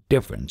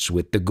non-difference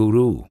with the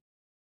Guru.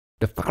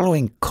 The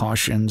following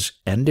cautions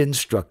and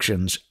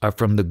instructions are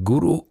from the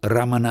Guru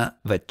Ramana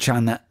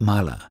Vachana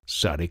Mala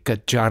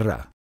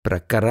Sarikachara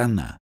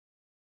Prakarana.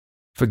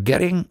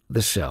 Forgetting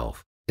the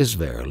self is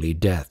verily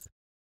death.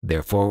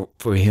 Therefore,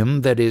 for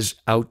him that is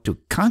out to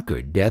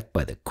conquer death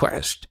by the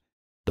quest,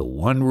 the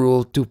one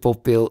rule to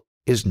fulfill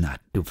is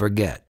not to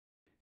forget.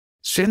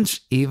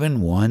 Since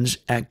even one's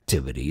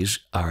activities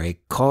are a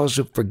cause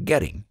of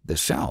forgetting the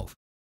self,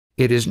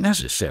 it is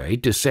necessary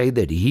to say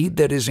that he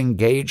that is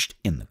engaged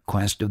in the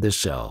quest of the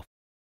self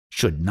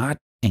should not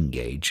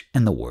engage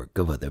in the work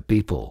of other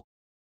people.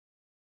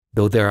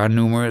 Though there are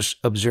numerous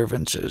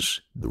observances,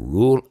 the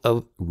rule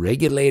of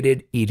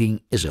regulated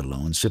eating is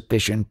alone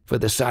sufficient for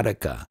the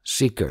sadhaka,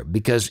 seeker,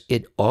 because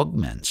it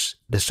augments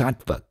the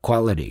sattva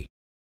quality.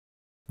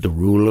 The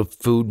rule of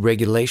food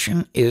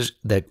regulation is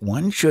that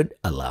one should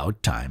allow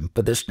time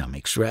for the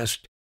stomach's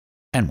rest,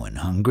 and when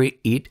hungry,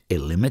 eat a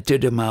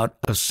limited amount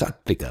of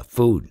sattvika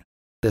food,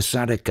 the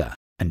sadhaka,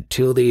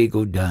 until the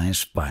ego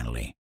dies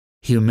finally.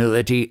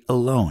 Humility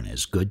alone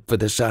is good for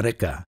the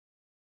sadhaka.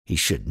 He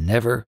should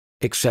never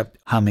accept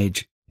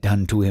homage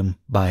done to him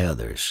by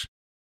others.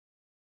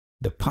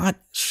 The pot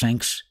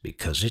sinks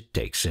because it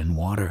takes in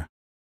water.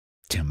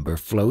 Timber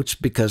floats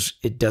because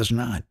it does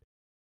not.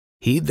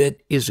 He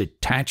that is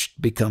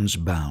attached becomes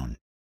bound.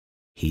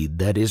 He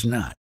that is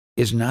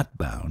not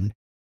bound,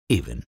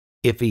 even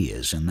if he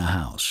is in the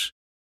house.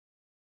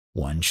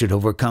 One should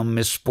overcome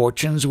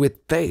misfortunes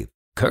with faith,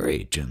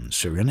 courage, and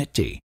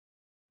serenity,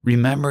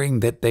 remembering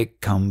that they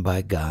come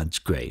by God's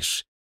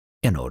grace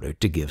in order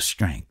to give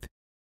strength.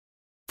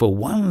 For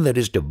one that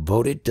is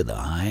devoted to the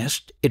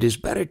highest, it is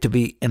better to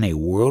be in a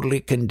worldly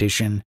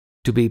condition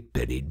to be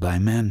pitied by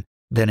men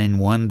than in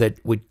one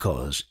that would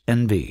cause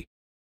envy.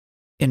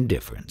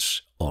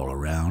 Indifference all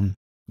around,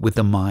 with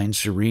the mind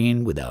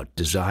serene, without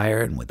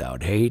desire and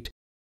without hate,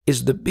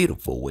 is the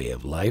beautiful way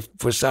of life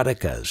for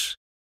sadhakas.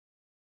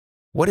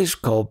 What is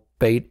called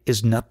fate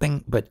is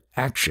nothing but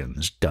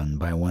actions done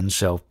by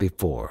oneself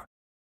before.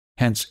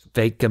 Hence,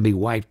 fate can be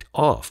wiped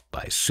off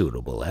by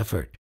suitable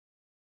effort.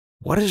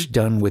 What is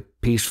done with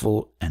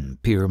peaceful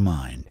and pure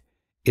mind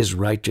is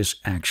righteous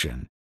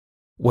action.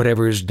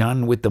 Whatever is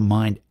done with the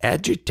mind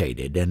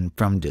agitated and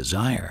from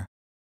desire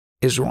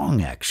is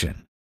wrong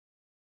action.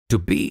 To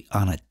be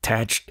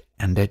unattached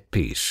and at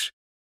peace,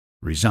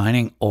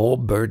 resigning all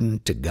burden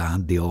to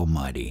God the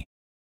Almighty,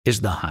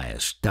 is the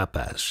highest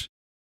tapas.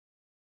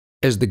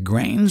 As the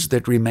grains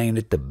that remain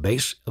at the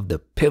base of the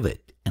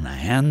pivot in a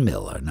hand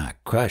mill are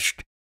not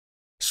crushed,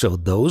 so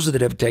those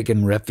that have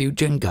taken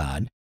refuge in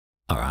God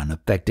are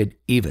unaffected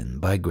even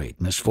by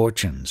great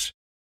misfortunes.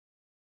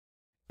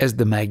 As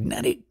the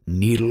magnetic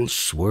needle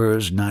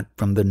swerves not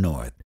from the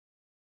north,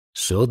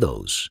 so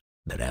those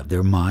that have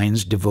their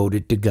minds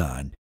devoted to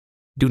God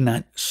do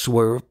not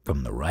swerve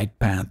from the right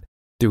path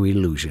through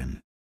illusion.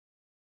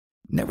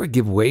 Never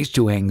give way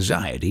to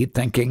anxiety,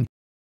 thinking,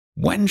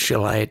 "When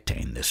shall I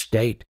attain this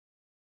state?"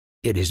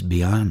 It is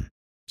beyond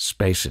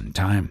space and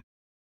time,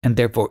 and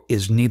therefore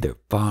is neither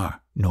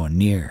far nor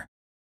near.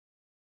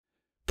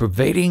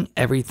 Pervading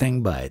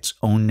everything by its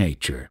own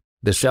nature,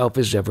 the self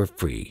is ever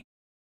free.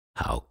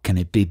 How can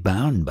it be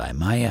bound by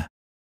Maya?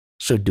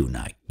 So do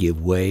not give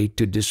way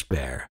to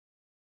despair.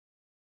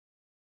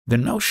 The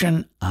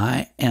notion,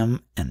 "I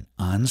am an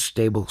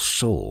unstable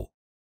soul,"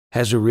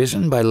 has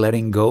arisen by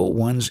letting go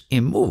one's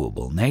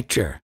immovable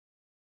nature.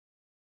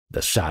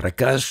 The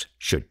sadhakas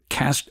should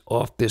cast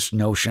off this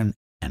notion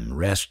and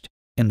rest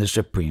in the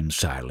supreme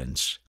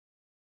silence.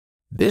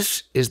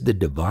 This is the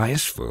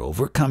device for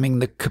overcoming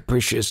the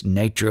capricious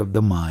nature of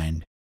the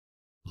mind.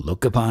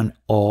 Look upon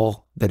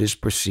all that is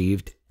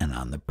perceived and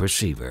on the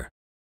perceiver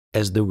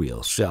as the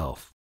real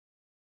self.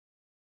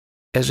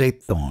 As a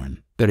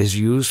thorn that is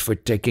used for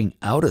taking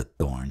out a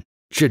thorn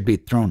should be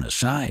thrown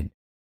aside,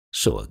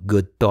 so a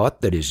good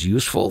thought that is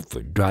useful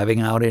for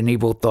driving out an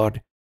evil thought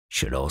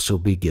should also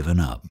be given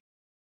up.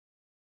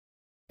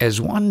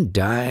 As one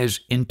dives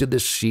into the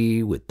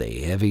sea with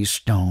a heavy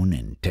stone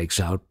and takes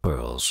out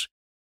pearls,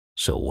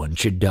 so one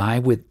should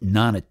dive with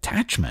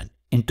non-attachment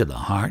into the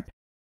heart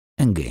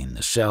and gain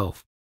the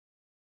self.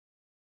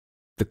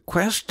 The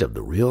quest of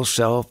the real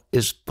self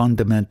is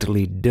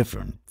fundamentally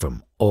different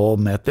from all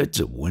methods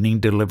of winning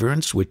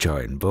deliverance which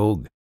are in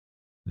vogue.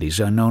 These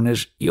are known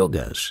as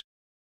yogas.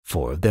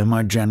 4 of them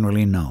are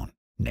generally known,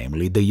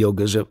 namely the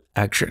yogas of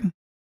action,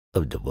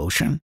 of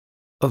devotion,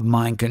 of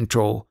mind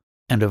control,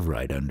 and of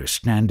right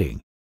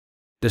understanding.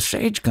 The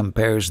sage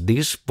compares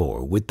these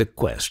 4 with the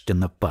quest in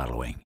the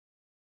following.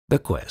 The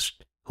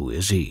quest, who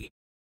is he?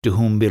 To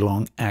whom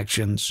belong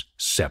actions,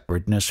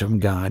 separateness from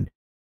God,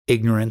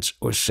 ignorance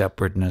or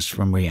separateness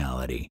from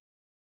reality?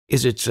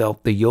 Is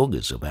itself the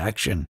yogas of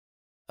action,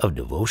 of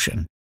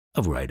devotion,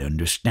 of right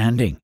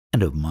understanding,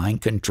 and of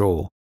mind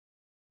control.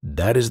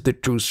 That is the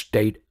true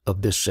state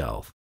of the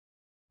self,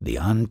 the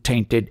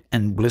untainted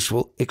and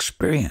blissful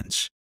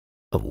experience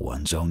of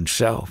one's own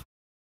self.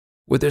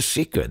 With a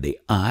seeker, the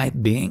I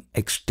being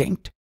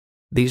extinct,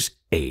 these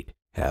 8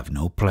 have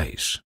no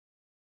place.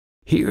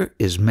 Here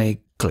is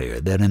made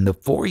clear that in the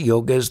 4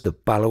 yogas the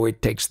follower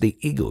takes the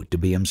ego to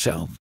be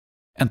himself,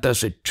 and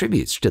thus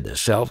attributes to the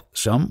self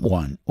some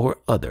one or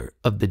other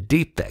of the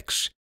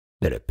defects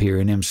that appear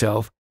in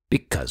himself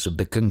because of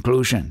the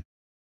conclusion.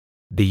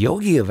 The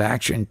yogi of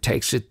action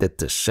takes it that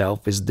the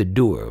self is the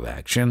doer of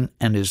action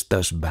and is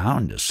thus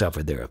bound to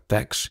suffer their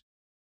effects.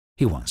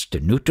 He wants to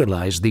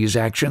neutralize these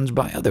actions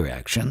by other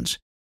actions.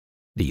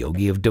 The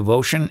yogi of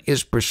devotion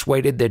is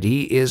persuaded that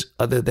he is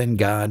other than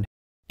God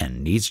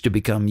and needs to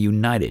become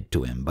united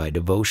to him by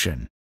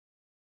devotion.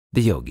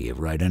 The yogi of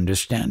right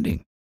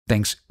understanding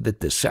thinks that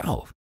the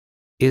self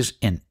is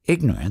in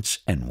ignorance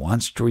and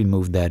wants to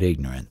remove that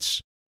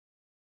ignorance.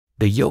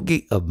 The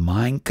yogi of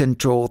mind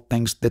control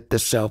thinks that the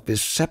self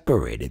is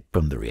separated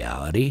from the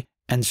reality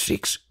and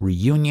seeks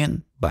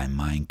reunion by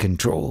mind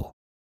control.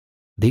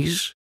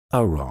 These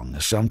are wrong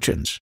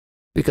assumptions,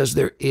 because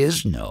there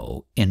is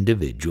no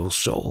individual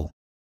soul,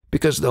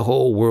 because the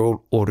whole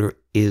world order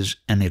is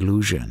an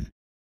illusion.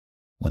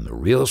 When the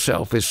real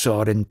self is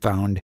sought and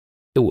found,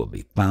 it will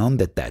be found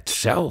that that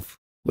self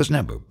was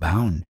never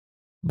bound,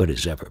 but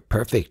is ever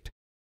perfect.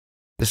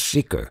 The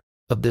seeker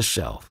of the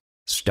self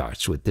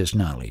starts with this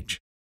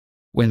knowledge.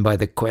 When by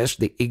the quest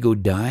the ego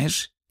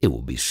dies, it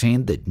will be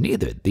seen that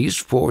neither these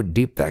 4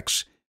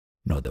 defects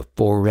nor the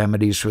 4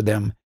 remedies for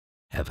them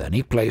have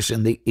any place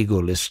in the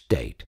egoless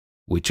state,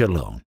 which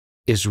alone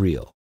is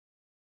real.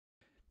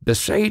 The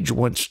sage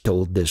once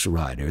told this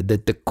writer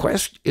that the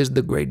quest is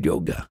the great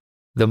yoga,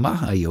 the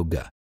MAHA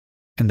yoga,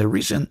 and the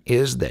reason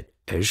is that,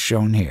 as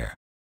shown here,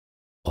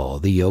 all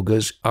the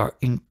yogas are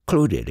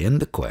included in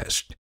the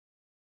quest.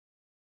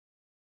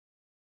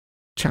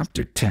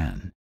 Chapter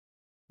 10.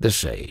 The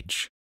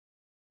Sage.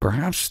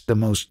 Perhaps the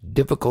most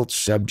difficult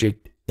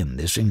subject in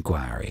this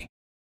inquiry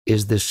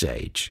is the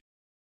sage.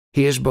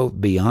 He is both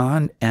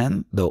beyond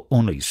and, though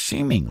only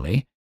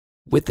seemingly,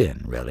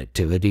 within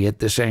relativity at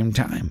the same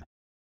time.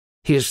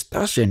 He is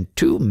thus in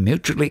 2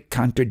 mutually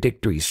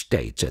contradictory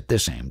states at the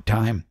same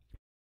time,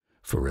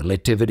 for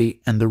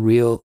relativity and the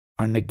real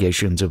are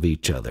negations of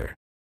each other.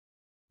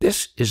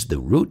 This is the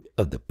root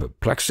of the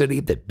perplexity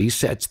that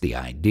besets the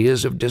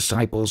ideas of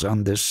disciples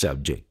on this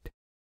subject.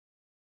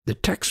 The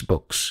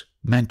textbooks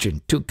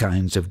mention 2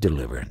 kinds of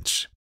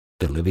deliverance.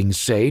 The living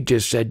sage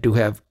is said to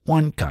have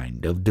 1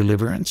 kind of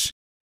deliverance.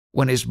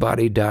 When his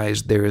body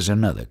dies, there is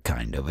another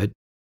kind of it.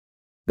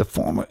 The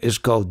former is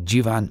called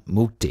Jivan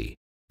Mukti,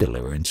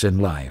 deliverance in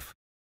life.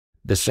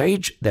 The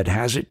sage that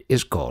has it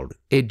is called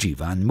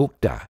Jivan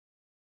Mukta.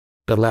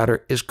 The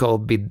latter is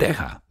called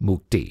Videha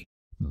Mukti,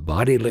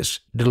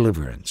 bodiless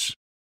deliverance.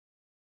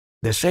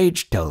 The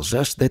sage tells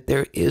us that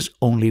there is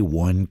only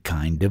 1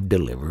 kind of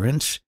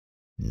deliverance,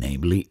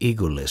 namely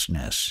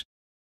egolessness.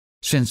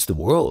 Since the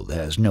world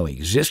has no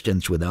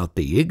existence without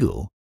the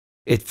ego,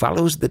 it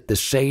follows that the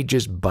sage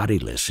is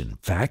bodiless in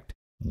fact,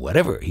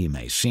 whatever he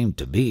may seem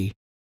to be.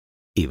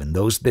 Even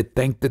those that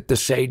think that the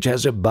sage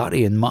has a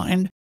body and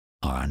mind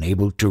are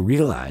unable to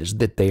realize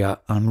that they are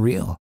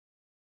unreal,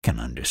 can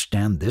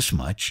understand this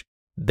much,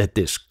 that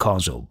this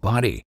causal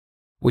body,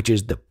 which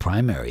is the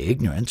primary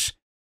ignorance,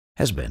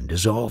 has been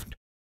dissolved,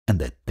 and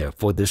that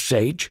therefore the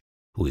sage,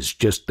 who is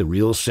just the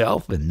real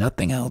self and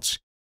nothing else,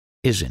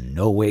 is in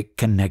no way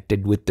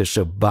connected with the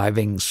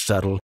surviving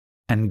subtle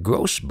and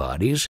gross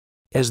bodies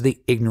as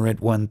the ignorant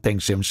one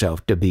thinks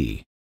himself to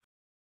be.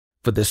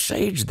 For the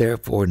sage,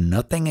 therefore,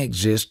 nothing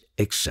exists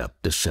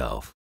except the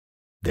self.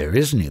 There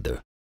is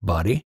neither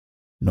body,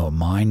 nor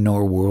mind,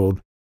 nor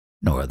world,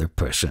 nor other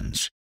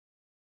persons.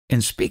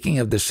 In speaking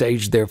of the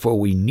sage, therefore,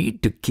 we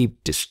need to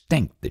keep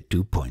distinct the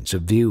 2 points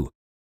of view,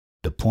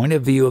 the point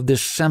of view of the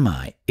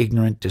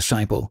semi-ignorant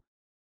disciple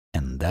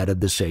and that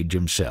of the sage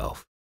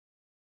himself.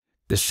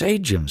 The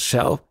sage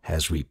himself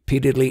has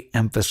repeatedly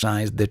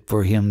emphasized that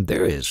for him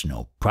there is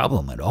no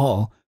problem at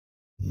all,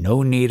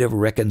 no need of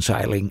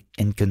reconciling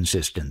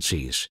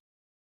inconsistencies.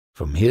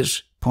 From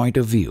his point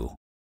of view,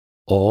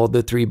 all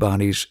the three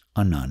bodies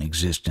are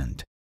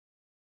non-existent.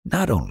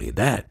 Not only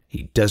that,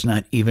 he does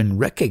not even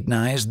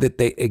recognize that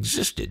they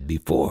existed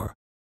before.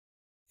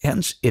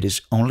 Hence, it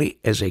is only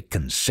as a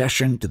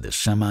concession to the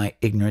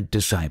semi-ignorant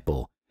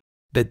disciple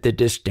that the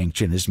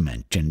distinction is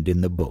mentioned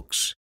in the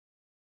books.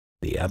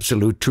 The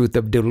absolute truth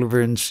of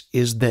deliverance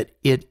is that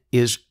it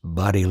is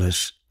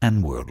bodiless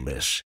and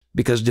worldless,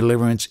 because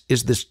deliverance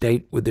is the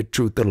state where the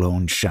truth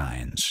alone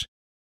shines.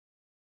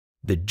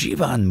 The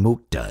Jivan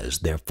Mukta is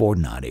therefore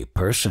not a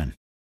person,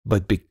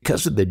 but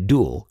because of the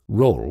dual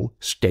role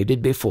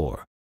stated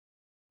before,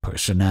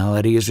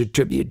 personality is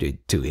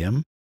attributed to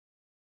him.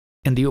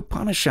 In the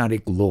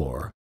Upanishadic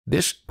lore,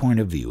 this point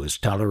of view is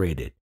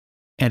tolerated,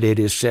 and it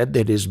is said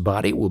that his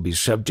body will be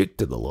subject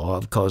to the law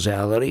of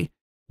causality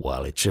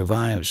while it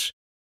survives.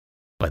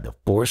 By the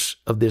force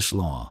of this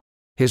law,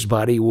 his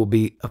body will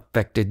be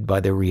affected by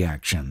the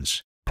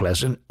reactions,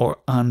 pleasant or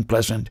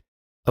unpleasant,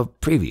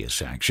 of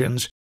previous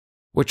actions,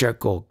 which are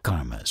called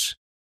karmas.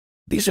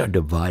 These are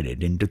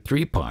divided into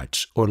three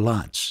parts or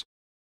lots.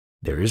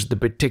 There is the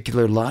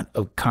particular lot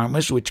of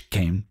karmas which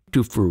came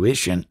to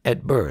fruition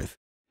at birth,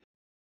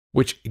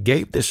 which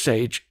gave the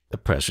sage the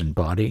present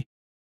body,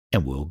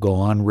 and will go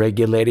on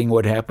regulating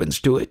what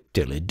happens to it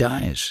till it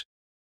dies.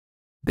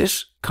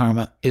 This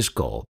karma is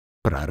called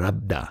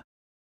prarabdha,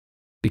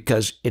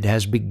 because it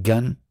has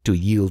begun to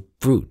yield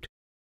fruit.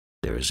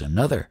 There is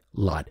another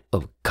lot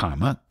of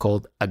karma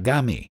called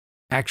agami,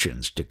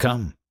 actions to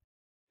come.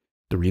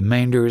 The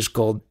remainder is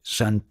called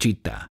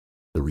sanchita,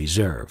 the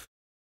reserve.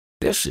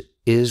 This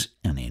is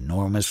an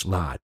enormous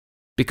lot,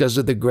 because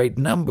of the great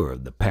number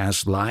of the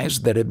past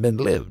lives that have been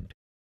lived.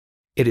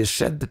 It is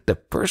said that the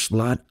first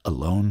lot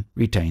alone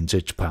retains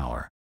its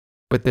power,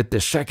 but that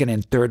the second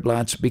and third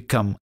lots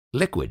become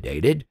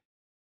liquidated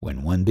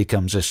when one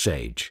becomes a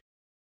sage,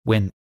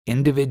 when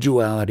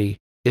individuality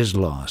is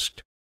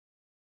lost.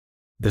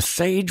 The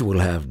sage will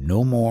have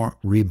no more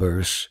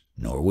rebirths,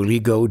 nor will he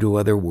go to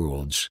other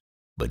worlds,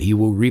 but he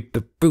will reap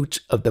the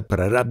fruits of the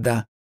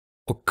prarabdha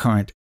or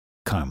current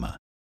karma.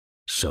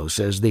 So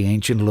says the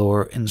ancient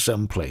lore in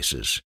some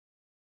places.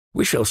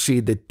 We shall see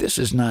that this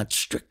is not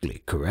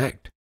strictly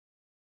correct.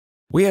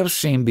 We have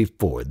seen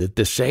before that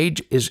the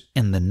sage is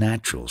in the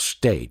natural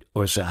state,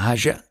 or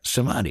sahaja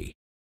samadhi,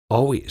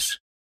 always.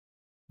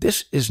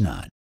 This is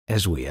not,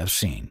 as we have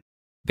seen,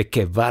 the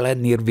kevala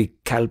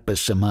nirvikalpa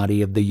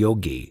samadhi of the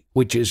yogi,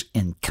 which is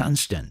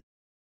inconstant.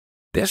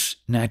 This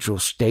natural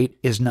state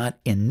is not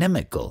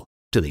inimical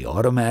to the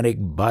automatic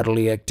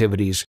bodily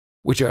activities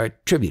which are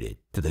attributed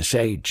to the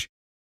sage.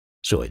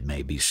 So it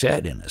may be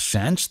said, in a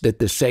sense, that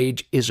the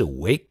sage is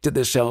awake to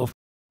the self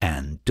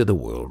and to the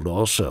world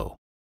also.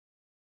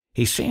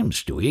 He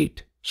seems to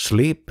eat,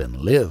 sleep, and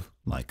live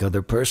like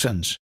other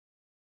persons.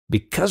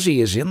 Because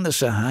he is in the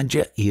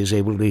sahaja, he is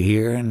able to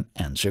hear and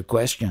answer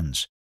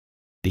questions.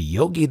 The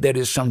yogi that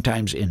is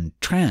sometimes in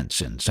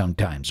trance and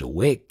sometimes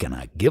awake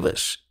cannot give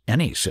us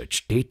any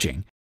such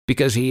teaching,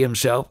 because he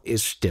himself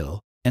is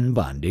still in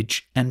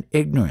bondage and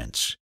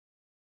ignorance.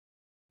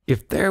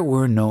 If there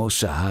were no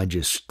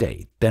sahaja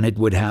state, then it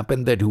would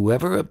happen that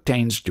whoever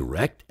obtains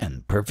direct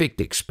and perfect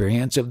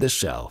experience of the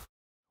self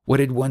would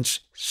at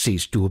once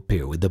cease to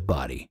appear with the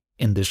body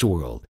in this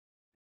world,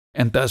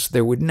 and thus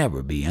there would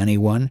never be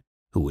anyone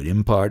who would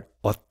impart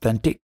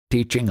authentic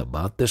teaching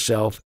about the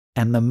self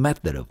and the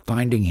method of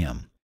finding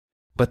him.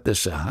 But the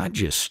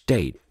sahaja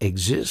state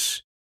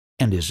exists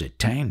and is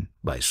attained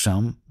by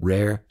some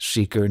rare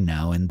seeker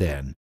now and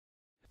then.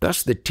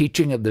 Thus the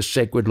teaching of the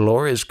sacred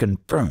lore is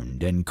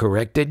confirmed and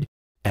corrected,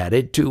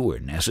 added to where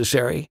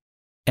necessary,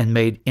 and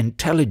made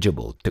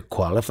intelligible to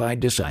qualified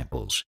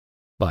disciples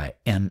by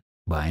an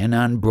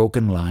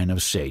unbroken line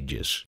of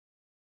sages.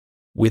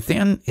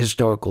 Within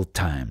historical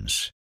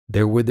times,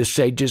 there were the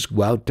sages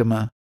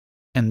Gautama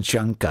and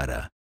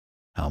Shankara.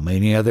 How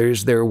many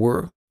others there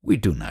were, we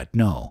do not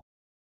know.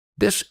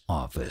 This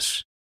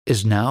office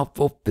is now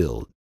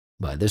fulfilled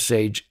by the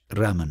sage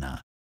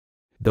Ramana.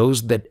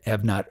 Those that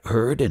have not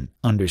heard and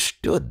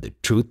understood the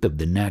truth of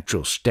the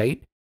natural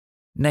state,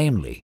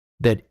 namely,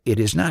 that it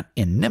is not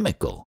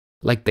inimical,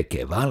 like the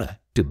kevala,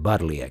 to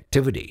bodily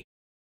activity,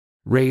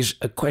 raise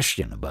a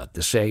question about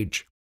the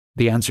sage,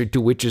 the answer to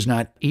which is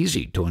not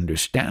easy to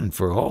understand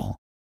for all.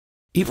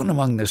 Even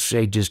among the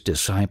sage's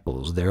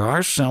disciples, there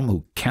are some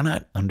who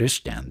cannot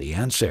understand the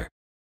answer.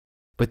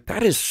 But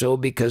that is so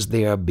because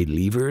they are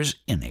believers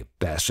in a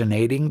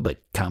fascinating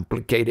but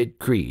complicated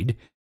creed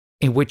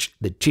in which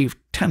the chief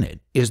tenet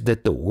is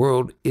that the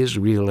world is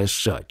real as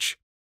such.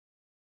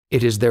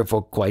 It is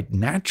therefore quite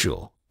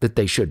natural that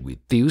they should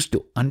refuse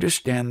to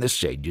understand the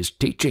sage's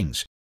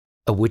teachings,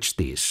 of which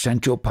the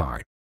essential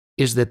part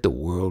is that the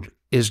world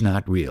is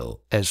not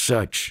real as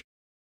such.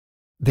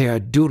 They are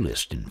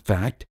dualist, in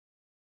fact,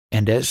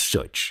 and as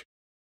such,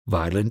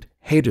 violent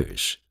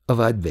haters of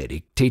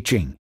Advaitic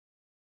teaching.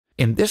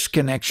 In this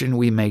connection,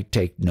 we may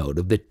take note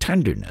of the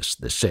tenderness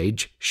the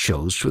sage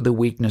shows for the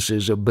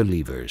weaknesses of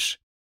believers.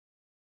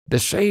 The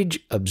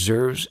sage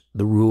observes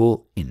the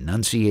rule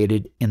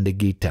enunciated in the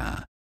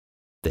Gita,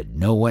 that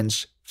no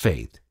one's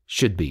faith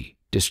should be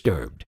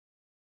disturbed.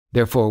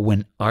 Therefore,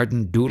 when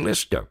ardent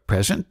dualists are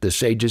present, the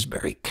sage is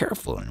very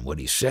careful in what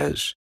he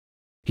says.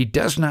 He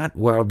does not,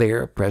 while they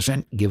are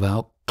present, give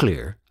out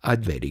clear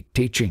Advaitic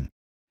teaching.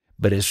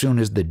 But as soon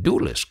as the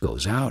dualist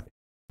goes out,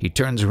 he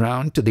turns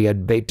around to the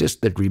Advaitists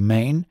that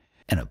remain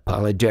and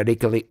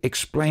apologetically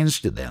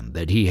explains to them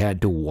that he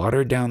had to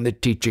water down the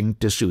teaching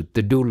to suit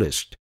the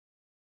dualist.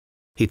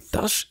 He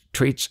thus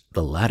treats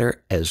the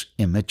latter as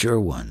immature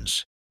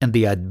ones, and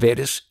the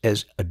Advaitists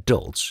as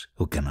adults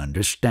who can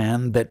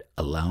understand that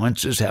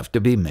allowances have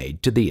to be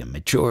made to the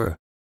immature.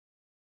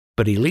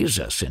 But he leaves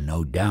us in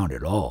no doubt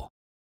at all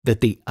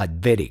that the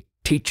Advaitic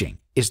teaching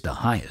is the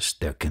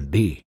highest there can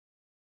be.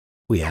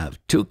 We have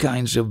two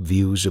kinds of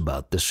views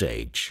about the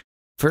sage.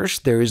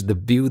 First, there is the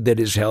view that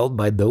is held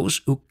by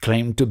those who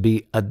claim to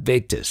be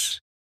Advaitists,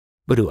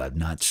 but who have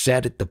not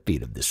sat at the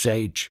feet of the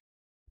sage.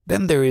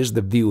 Then there is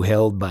the view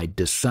held by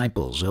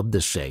disciples of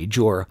the sage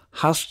who are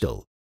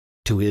hostile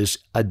to his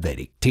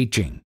Advaitic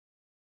teaching.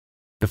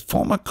 The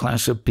former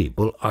class of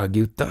people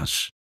argue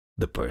thus.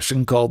 The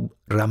person called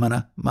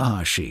Ramana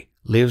Maharshi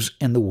lives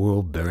in the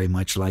world very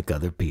much like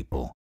other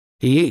people.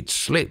 He eats,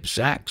 sleeps,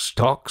 acts,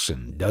 talks,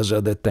 and does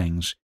other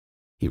things.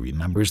 He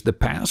remembers the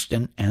past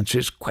and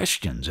answers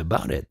questions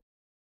about it.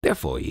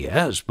 Therefore, he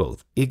has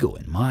both ego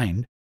and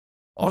mind.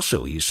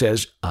 Also, he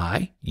says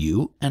I,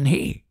 you, and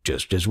he,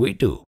 just as we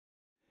do.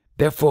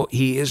 Therefore,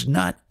 he is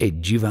not a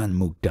Jivan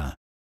Mukta,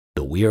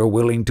 though we are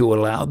willing to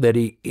allow that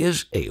he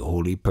is a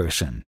holy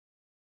person.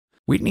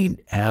 We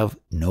need have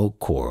no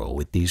quarrel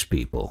with these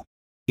people.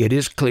 It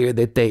is clear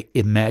that they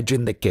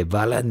imagine the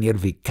Kevala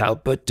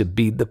Nirvikalpa to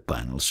be the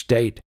final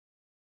state.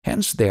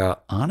 Hence, they are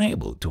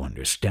unable to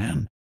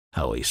understand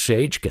how a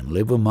sage can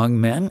live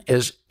among men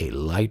as a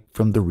light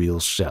from the real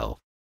self.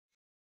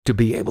 To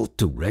be able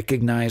to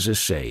recognize a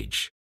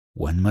sage,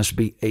 one must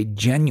be a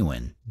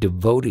genuine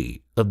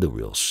devotee of the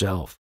real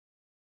self.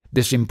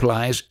 This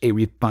implies a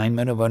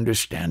refinement of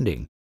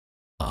understanding,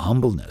 a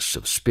humbleness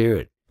of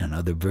spirit, and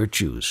other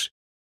virtues.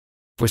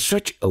 For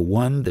such a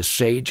one, the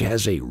sage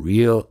has a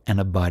real and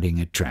abiding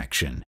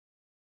attraction.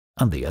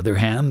 On the other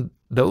hand,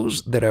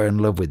 those that are in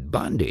love with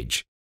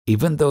bondage,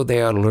 even though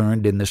they are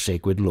learned in the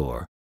sacred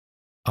lore,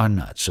 are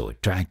not so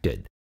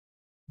attracted.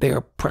 They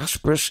are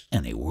prosperous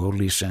in a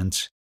worldly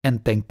sense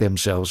and think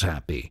themselves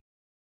happy,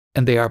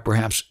 and they are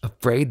perhaps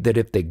afraid that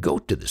if they go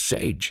to the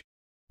sage,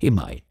 he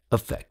might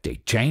effect a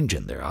change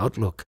in their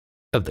outlook,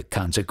 of the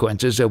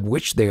consequences of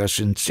which they are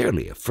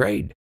sincerely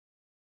afraid.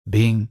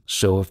 Being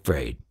so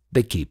afraid,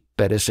 they keep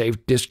at a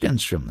safe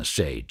distance from the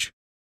sage.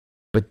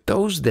 But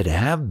those that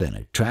have been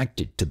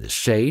attracted to the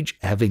sage,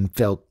 having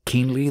felt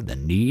keenly the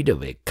need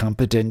of a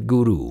competent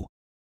guru,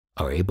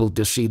 are able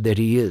to see that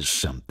he is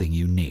something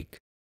unique.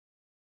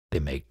 They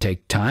may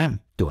take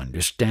time to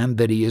understand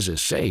that he is a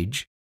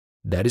sage.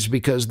 That is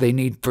because they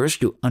need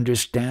first to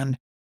understand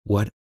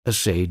what a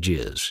sage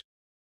is,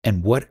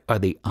 and what are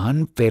the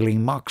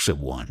unfailing marks of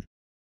one.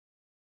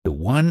 The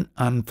one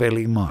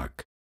unfailing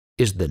mark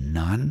is the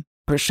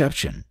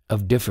non-perception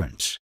of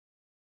difference.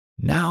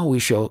 Now we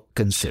shall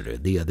consider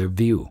the other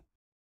view,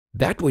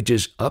 that which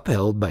is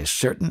upheld by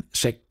certain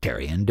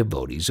sectarian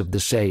devotees of the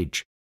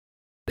sage.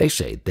 They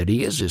say that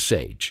he is a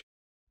sage,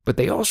 but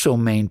they also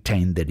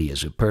maintain that he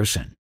is a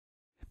person.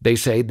 They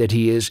say that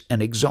he is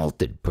an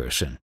exalted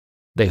person.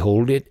 They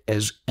hold it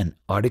as an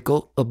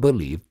article of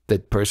belief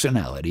that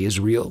personality is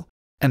real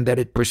and that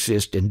it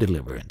persists in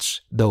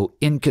deliverance, though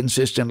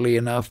inconsistently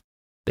enough,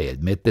 they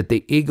admit that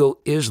the ego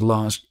is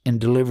lost in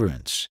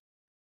deliverance.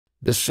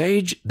 The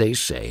sage, they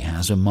say,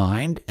 has a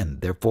mind and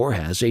therefore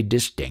has a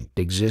distinct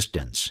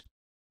existence.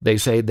 They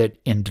say that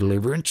in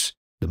deliverance,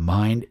 the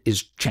mind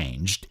is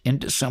changed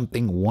into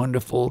something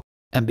wonderful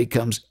and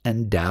becomes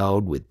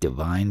endowed with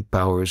divine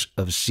powers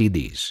of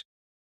siddhis.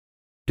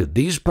 To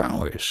these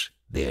powers,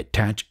 they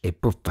attach a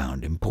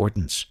profound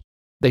importance.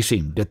 They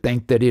seem to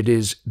think that it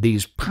is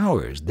these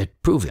powers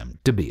that prove him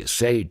to be a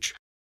sage.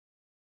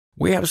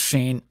 We have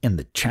seen in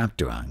the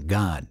chapter on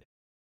God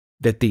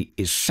that the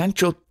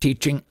essential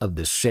teaching of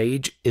the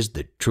sage is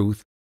the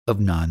truth of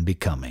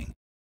non-becoming,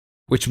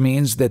 which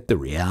means that the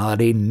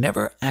reality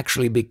never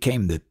actually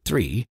became the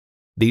three,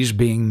 these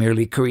being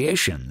merely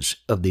creations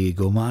of the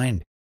ego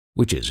mind,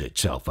 which is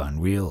itself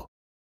unreal.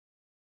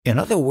 In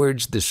other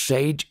words, the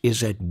sage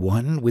is at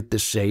one with the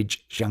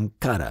sage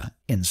Shankara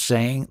in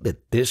saying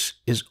that this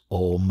is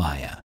all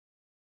Maya.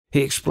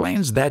 He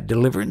explains that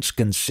deliverance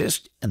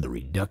consists in the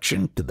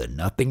reduction to the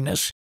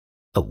nothingness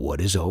of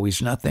what is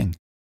always nothing.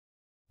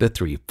 The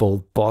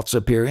threefold false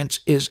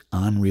appearance is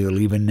unreal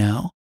even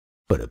now,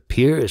 but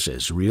appears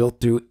as real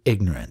through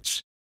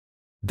ignorance.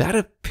 That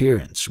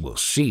appearance will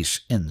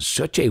cease in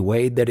such a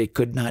way that it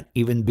could not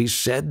even be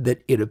said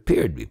that it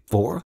appeared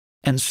before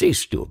and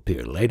ceased to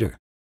appear later.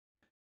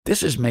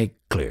 This is made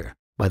clear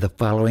by the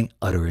following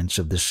utterance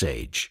of the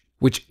sage,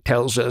 which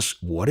tells us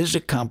what is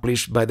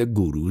accomplished by the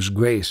Guru's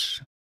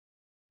grace.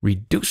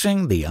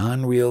 Reducing the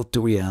unreal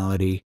to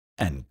reality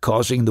and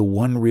causing the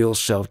one real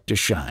self to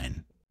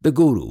shine, the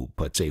Guru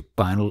puts a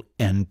final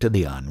end to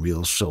the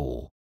unreal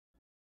soul.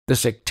 The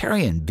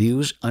sectarian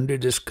views under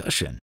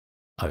discussion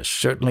are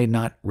certainly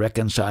not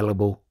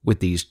reconcilable with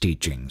these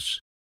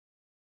teachings.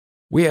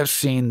 We have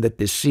seen that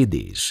the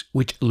siddhis,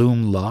 which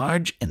loom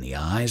large in the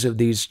eyes of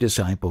these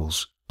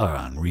disciples, are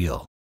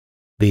unreal,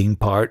 being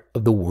part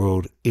of the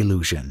world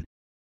illusion,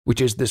 which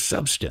is the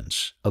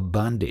substance of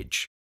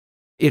bondage.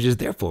 It is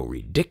therefore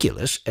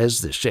ridiculous,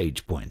 as the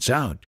sage points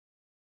out,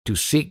 to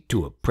seek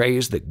to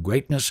appraise the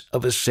greatness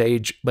of a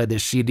sage by the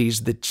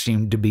siddhis that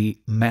seem to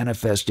be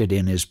manifested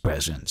in his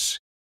presence.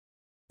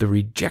 The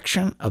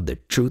rejection of the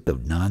truth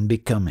of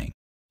non-becoming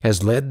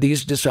has led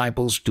these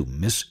disciples to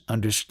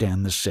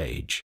misunderstand the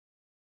sage.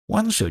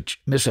 One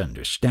such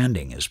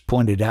misunderstanding is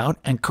pointed out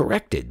and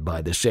corrected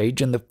by the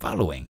sage in the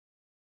following.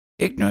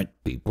 Ignorant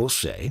people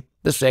say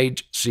the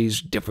sage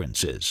sees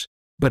differences,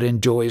 but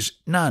enjoys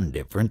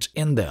non-difference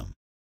in them.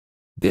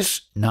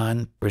 This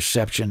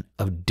non-perception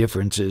of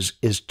differences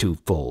is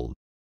twofold.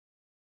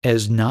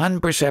 As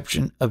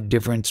non-perception of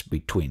difference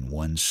between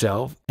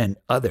oneself and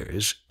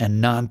others,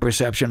 and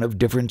non-perception of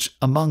difference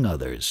among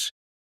others.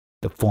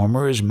 The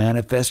former is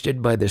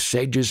manifested by the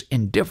sage's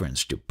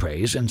indifference to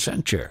praise and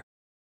censure.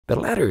 The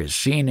latter is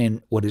seen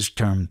in what is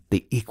termed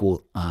the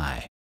equal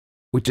eye,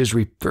 which is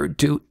referred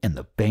to in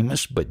the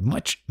famous but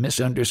much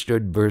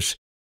misunderstood verse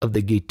of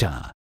the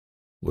Gita,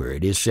 where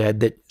it is said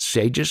that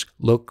sages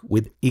look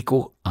with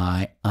equal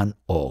eye on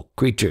all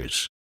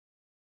creatures.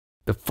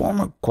 The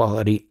former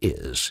quality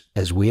is,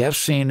 as we have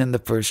seen in the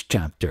first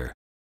chapter,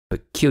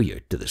 peculiar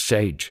to the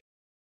sage.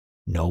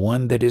 No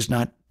one that is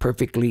not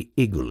perfectly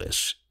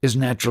egoless is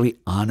naturally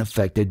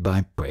unaffected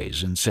by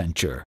praise and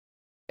censure,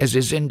 as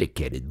is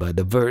indicated by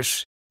the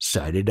verse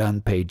cited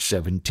on page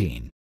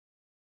 17.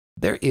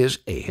 There is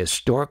a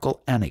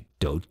historical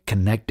anecdote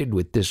connected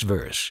with this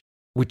verse,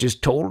 which is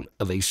told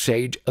of a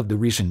sage of the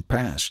recent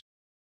past,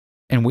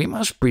 and we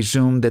must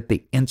presume that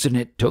the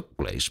incident took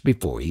place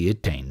before he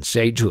attained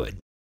sagehood.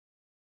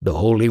 The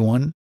Holy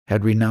One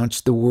had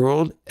renounced the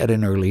world at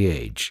an early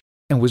age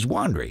and was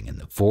wandering in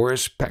the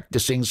forest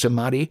practicing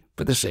samadhi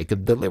for the sake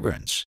of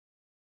deliverance.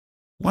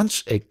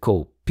 Once a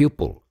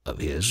co-pupil of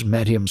his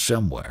met him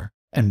somewhere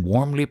and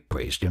warmly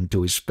praised him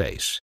to his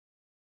face.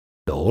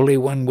 The Holy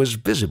One was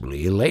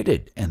visibly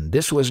elated, and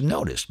this was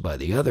noticed by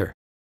the other.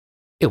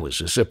 It was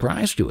a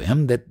surprise to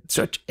him that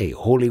such a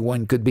Holy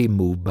One could be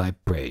moved by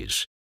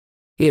praise.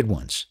 He at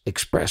once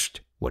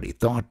expressed what he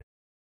thought.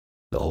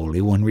 The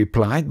Holy One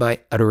replied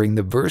by uttering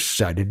the verse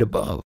cited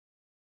above.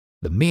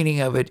 The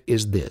meaning of it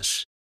is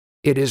this: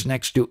 it is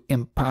next to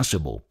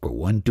impossible for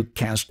one to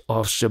cast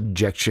off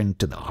subjection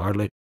to the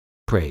harlot,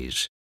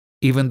 praise,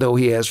 even though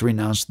he has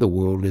renounced the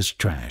world as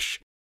trash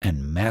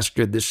and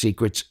mastered the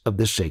secrets of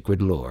the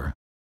sacred lore.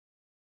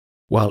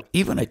 While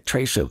even a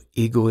trace of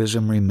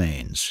egoism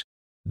remains,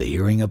 the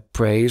hearing of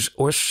praise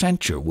or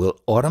censure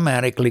will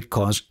automatically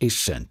cause a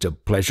sense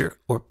of pleasure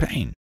or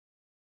pain.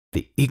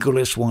 The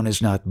egoless one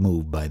is not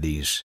moved by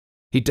these.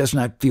 He does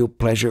not feel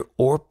pleasure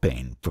or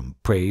pain from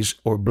praise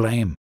or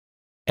blame,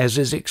 as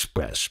is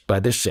expressed by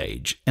the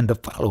sage in the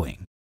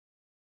following.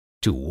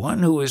 To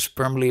one who is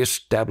firmly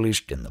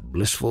established in the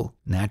blissful,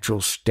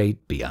 natural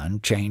state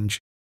beyond change,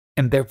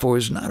 and therefore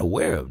is not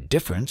aware of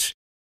difference,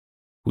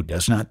 who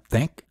does not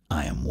think,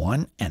 I am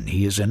one and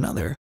he is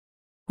another,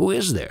 who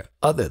is there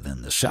other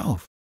than the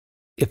self?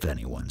 If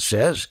anyone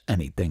says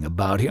anything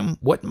about him,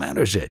 what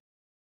matters it?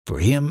 For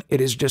him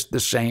it is just the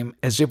same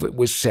as if it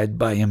was said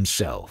by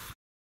himself.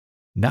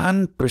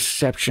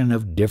 Non-perception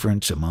of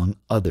difference among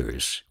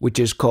others, which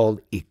is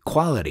called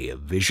equality of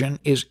vision,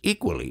 is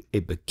equally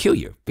a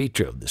peculiar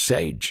feature of the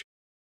sage.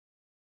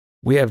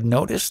 We have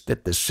noticed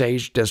that the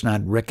sage does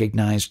not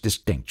recognize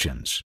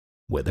distinctions,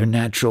 whether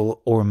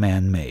natural or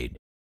man-made.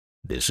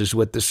 This is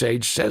what the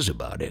sage says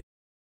about it.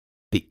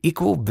 The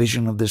equal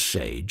vision of the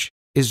sage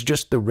is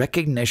just the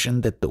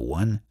recognition that the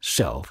one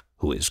self,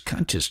 who is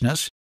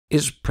consciousness,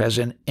 is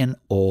present in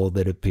all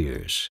that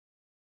appears.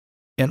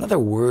 In other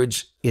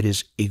words, it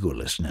is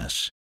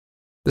egolessness.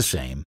 The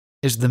same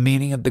is the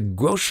meaning of the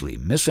grossly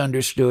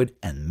misunderstood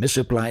and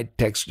misapplied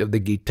text of the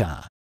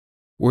Gita,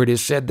 where it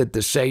is said that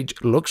the sage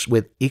looks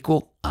with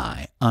equal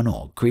eye on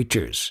all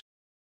creatures.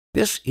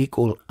 This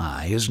equal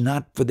eye is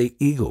not for the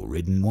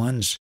ego-ridden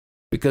ones,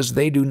 because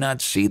they do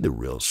not see the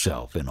real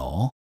self in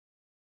all.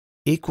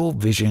 Equal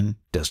vision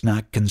does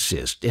not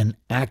consist in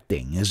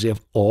acting as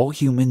if all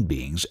human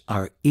beings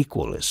are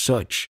equal as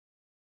such.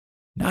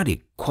 Not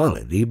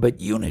equality, but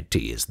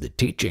unity is the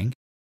teaching,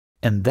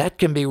 and that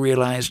can be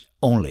realized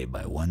only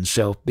by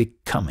oneself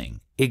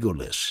becoming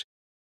egoless.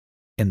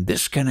 In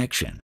this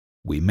connection,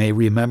 we may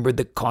remember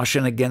the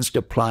caution against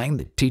applying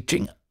the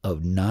teaching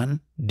of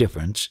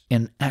non-difference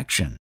in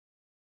action.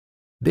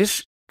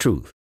 This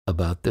truth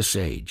about the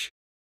sage,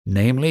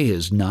 namely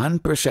his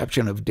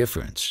non-perception of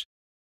difference,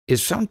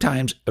 is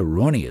sometimes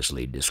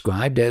erroneously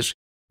described as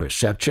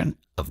perception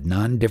of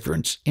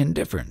non-difference in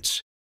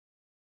difference.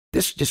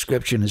 This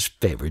description is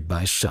favored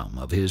by some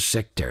of his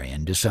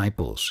sectarian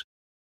disciples.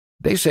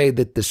 They say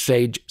that the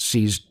sage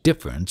sees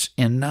difference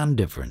in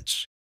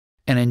non-difference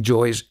and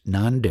enjoys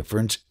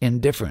non-difference in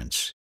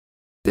difference.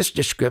 This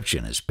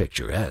description is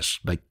picturesque,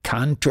 but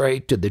contrary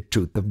to the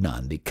truth of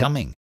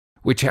non-becoming,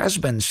 which has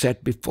been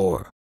set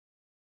before.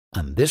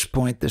 On this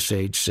point the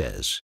sage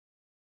says,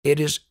 "It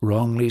is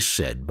wrongly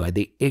said by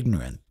the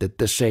ignorant that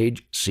the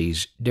sage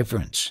sees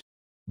difference,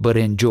 but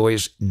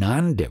enjoys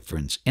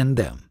non-difference in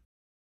them.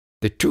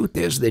 The truth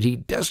is that he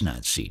does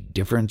not see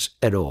difference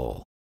at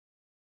all.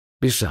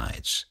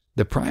 Besides,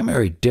 the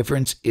primary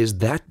difference is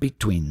that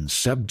between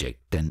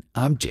subject and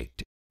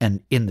object,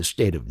 and in the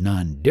state of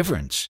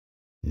non-difference,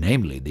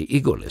 namely the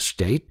egoless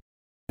state,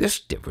 this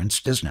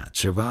difference does not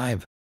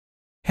survive.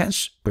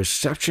 Hence,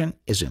 perception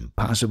is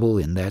impossible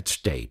in that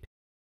state.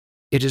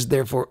 It is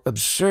therefore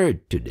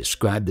absurd to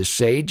describe the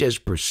sage as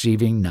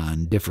perceiving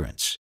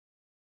non-difference.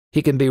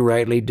 He can be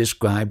rightly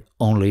described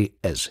only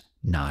as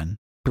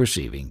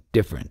non-perceiving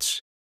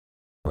difference.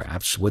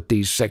 Perhaps what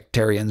these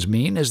sectarians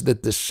mean is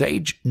that the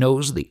sage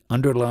knows the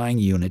underlying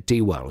unity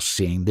while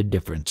seeing the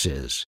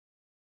differences.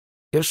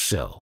 If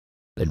so,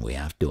 then we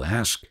have to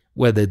ask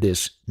whether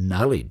this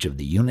knowledge of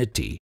the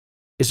unity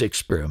is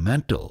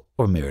experimental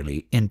or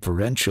merely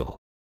inferential.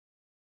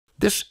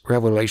 This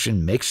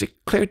revelation makes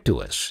it clear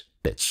to us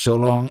that so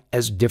long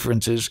as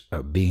differences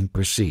are being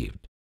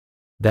perceived,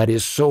 that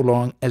is, so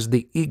long as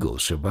the ego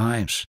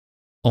survives,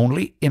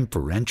 only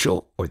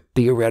inferential or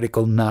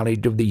theoretical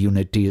knowledge of the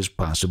unity is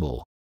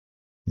possible,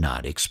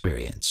 not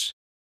experience.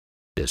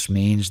 This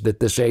means that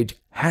the sage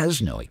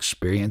has no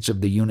experience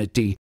of the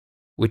unity,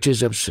 which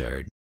is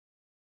absurd.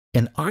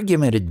 An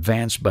argument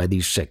advanced by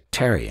these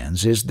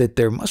sectarians is that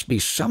there must be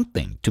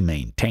something to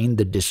maintain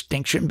the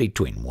distinction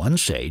between one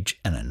sage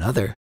and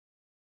another.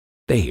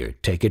 They here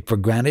take it for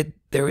granted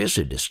there is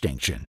a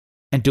distinction,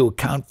 and to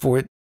account for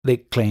it, they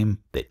claim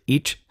that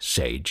each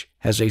sage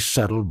has a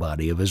subtle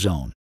body of his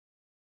own.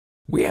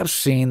 We have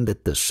seen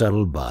that the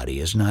subtle body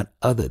is not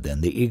other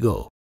than the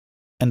ego,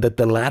 and that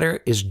the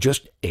latter is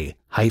just a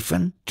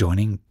hyphen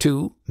joining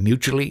two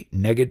mutually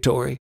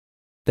negatory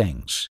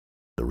things,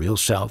 the real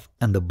self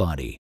and the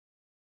body.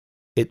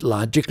 It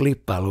logically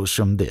follows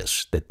from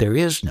this that there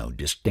is no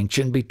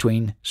distinction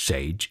between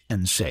sage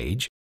and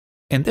sage,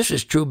 and this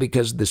is true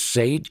because the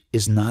sage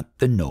is not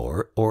the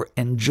knower or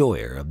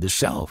enjoyer of the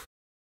self,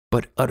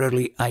 but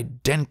utterly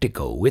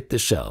identical with the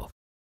self.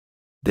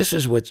 This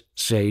is what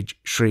sage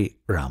Sri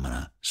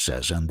Ramana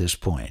says on this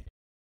point.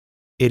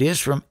 It is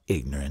from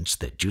ignorance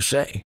that you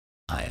say,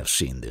 "I have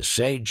seen this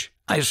sage,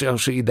 I shall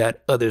see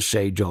that other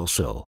sage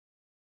also."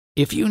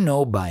 If you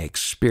know by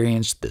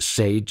experience the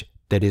sage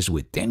that is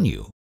within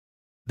you,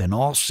 then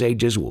all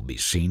sages will be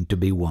seen to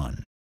be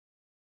one.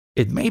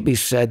 It may be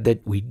said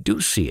that we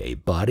do see a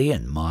body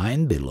and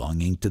mind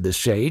belonging to the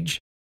sage,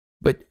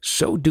 but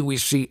so do we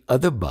see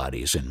other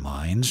bodies and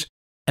minds,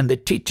 and the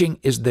teaching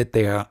is that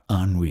they are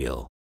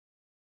unreal.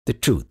 The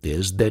truth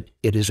is that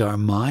it is our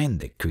mind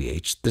that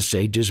creates the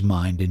sage's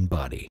mind and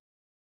body,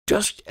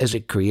 just as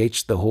it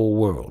creates the whole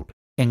world,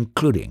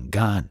 including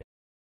God.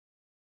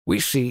 We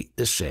see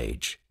the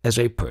sage as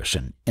a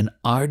person in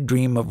our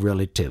dream of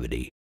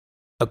relativity,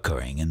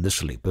 occurring in the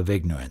sleep of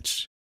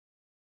ignorance.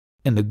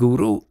 In the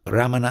Guru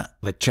Ramana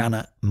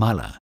Vachana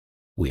Mala,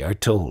 we are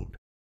told,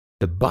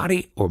 the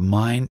body or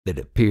mind that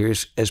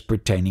appears as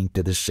pertaining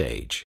to the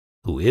sage,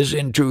 who is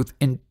in truth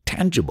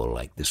intangible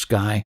like the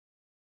sky,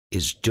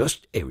 is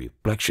just a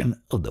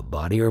reflection of the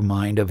body or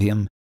mind of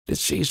him that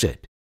sees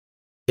it.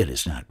 It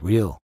is not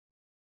real.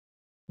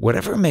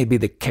 Whatever may be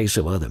the case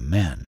of other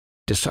men,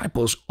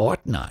 disciples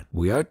ought not,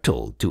 we are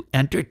told, to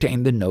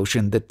entertain the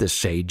notion that the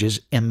sage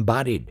is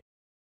embodied.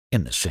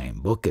 In the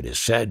same book it is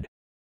said,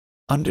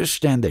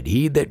 "Understand that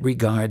he that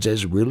regards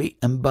as really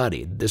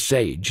embodied the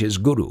sage, his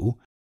guru,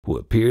 who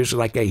appears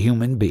like a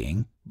human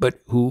being,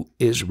 but who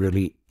is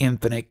really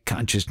infinite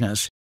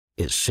consciousness,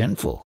 is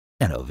sinful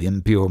and of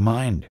impure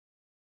mind."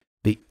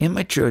 The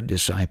immature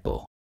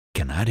disciple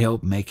cannot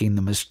help making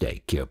the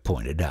mistake here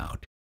pointed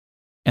out,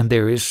 and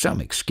there is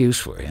some excuse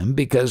for him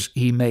because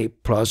he may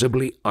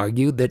plausibly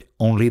argue that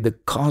only the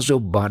causal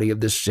body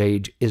of the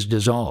sage is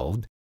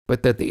dissolved,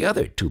 but that the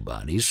other two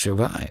bodies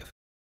survive.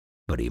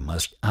 But he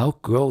must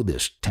outgrow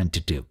this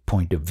tentative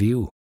point of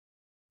view.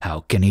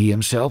 How can he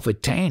himself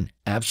attain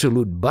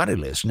absolute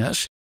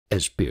bodilessness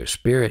as pure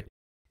spirit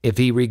if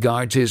he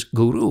regards his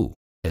guru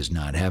as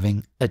not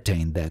having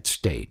attained that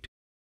state?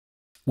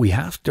 We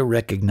have to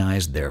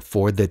recognize,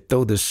 therefore, that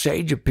though the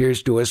sage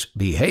appears to us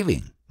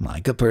behaving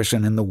like a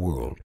person in the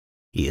world,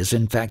 he is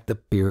in fact the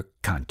pure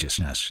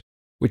consciousness,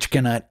 which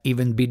cannot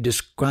even be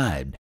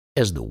described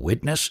as the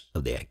witness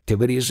of the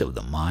activities of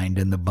the mind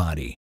and the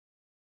body.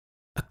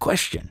 A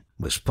question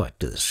was put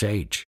to the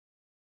sage.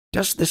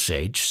 Does the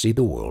sage see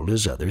the world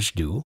as others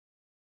do?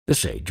 The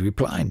sage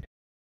replied,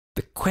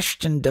 the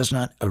question does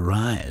not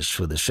arise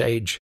for the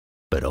sage,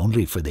 but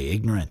only for the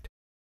ignorant.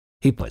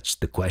 He puts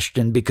the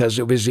question because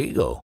of his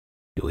ego.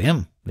 To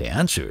him, the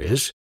answer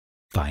is,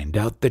 find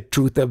out the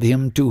truth of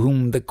him to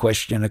whom the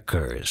question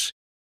occurs.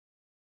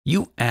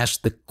 You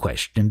ask the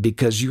question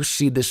because you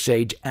see the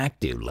sage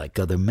active like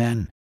other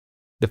men.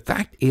 The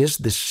fact is,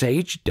 the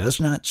sage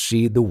does not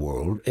see the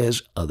world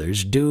as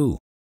others do.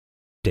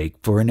 Take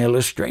for an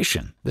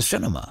illustration the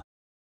cinema.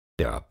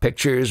 There are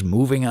pictures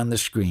moving on the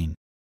screen.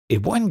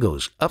 If one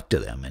goes up to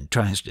them and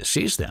tries to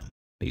seize them,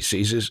 he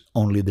seizes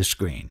only the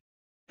screen.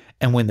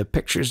 And when the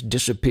pictures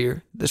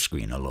disappear, the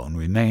screen alone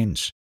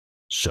remains.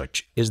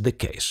 Such is the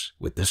case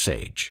with the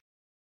sage.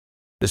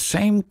 The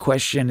same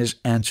question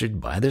is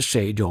answered by the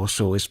sage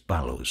also as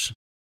follows.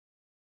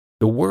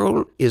 The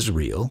world is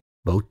real,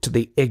 both to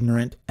the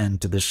ignorant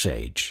and to the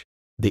sage.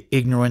 The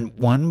ignorant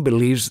one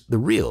believes the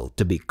real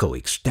to be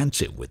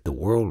coextensive with the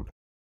world.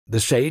 The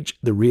sage,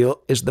 the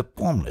real, is the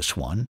formless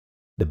one,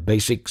 the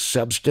basic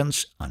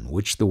substance on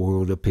which the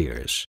world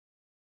appears.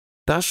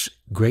 Thus,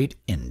 great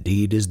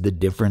indeed is the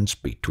difference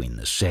between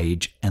the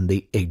sage and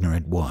the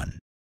ignorant one.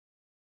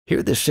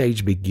 Here the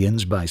sage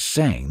begins by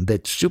saying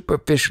that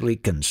superficially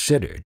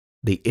considered,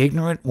 the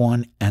ignorant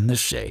one and the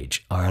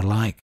sage are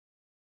alike,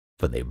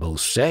 for they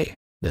both say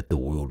that the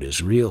world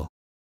is real.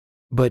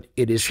 But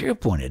it is here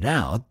pointed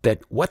out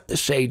that what the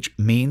sage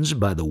means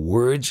by the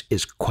words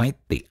is quite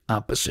the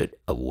opposite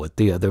of what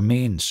the other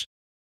means.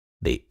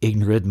 The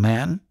ignorant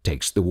man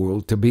takes the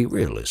world to be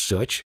real as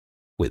such,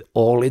 with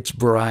all its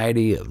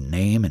variety of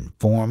name and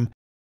form,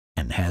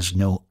 and has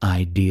no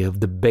idea of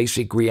the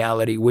basic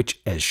reality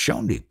which, as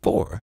shown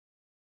before,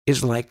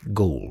 is like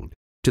gold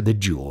to the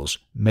jewels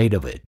made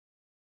of it,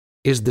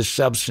 is the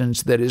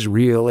substance that is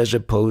real as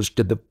opposed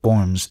to the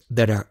forms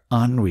that are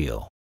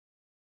unreal.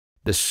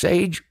 The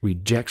sage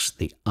rejects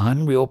the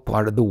unreal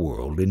part of the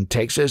world and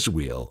takes as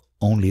real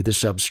only the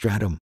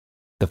substratum,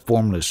 the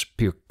formless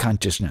pure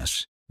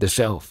consciousness, the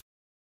self,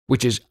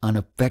 which is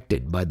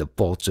unaffected by the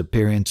false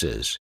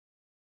appearances.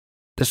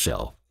 The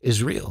self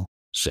is real,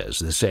 says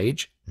the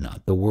sage,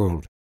 not the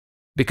world,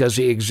 because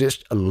he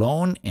exists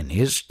alone in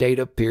his state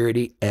of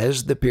purity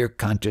as the pure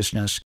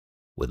consciousness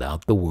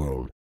without the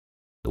world.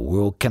 The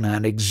world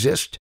cannot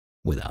exist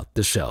without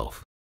the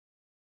self.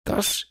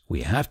 Thus,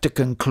 we have to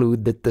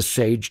conclude that the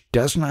sage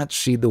does not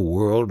see the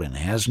world and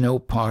has no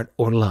part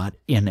or lot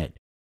in it.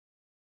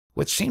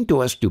 What seem to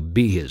us to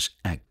be his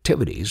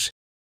activities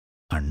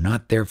are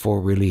not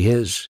therefore really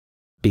his.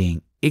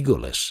 Being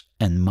egoless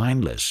and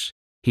mindless,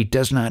 he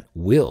does not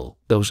will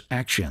those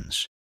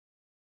actions.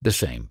 The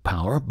same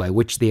power by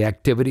which the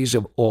activities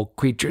of all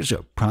creatures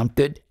are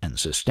prompted and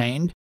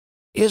sustained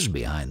is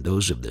behind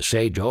those of the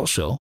sage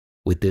also,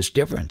 with this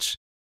difference,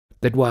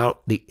 that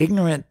while the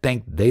ignorant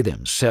think they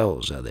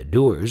themselves are the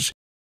doers,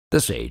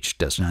 the sage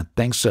does not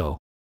think so.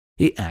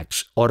 He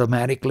acts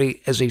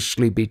automatically as a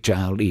sleepy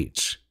child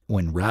eats,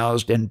 when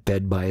roused and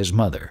fed by his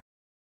mother.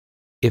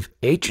 If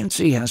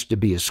agency has to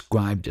be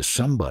ascribed to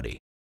somebody,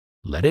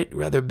 let it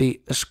rather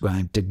be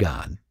ascribed to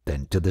God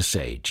than to the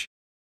sage.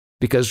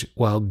 Because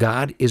while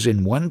God is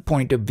in one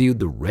point of view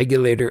the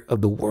regulator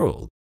of the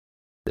world,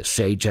 the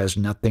sage has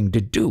nothing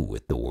to do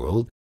with the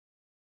world.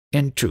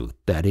 In truth,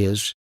 that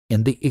is,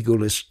 in the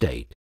egoless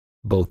state,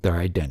 both are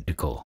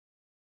identical.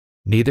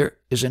 Neither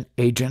is an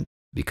agent,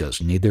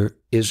 because neither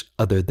is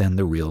other than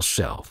the real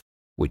self,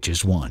 which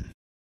is one.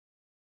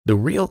 The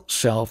real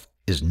self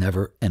is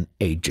never an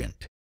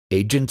agent.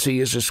 Agency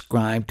is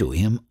ascribed to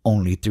him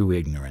only through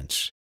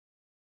ignorance.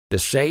 The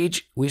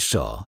sage, we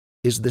saw,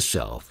 is the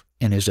self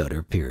in his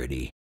utter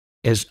purity,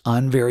 as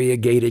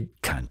unvariegated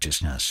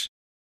consciousness.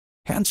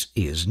 Hence,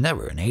 he is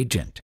never an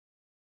agent.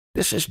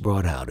 This is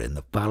brought out in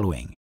the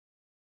following.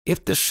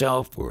 If the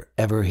self were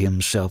ever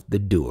himself the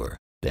doer,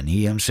 then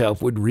he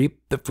himself would reap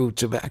the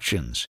fruits of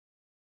actions.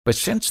 But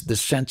since the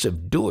sense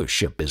of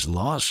doership is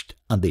lost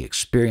on the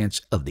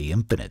experience of the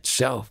infinite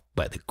self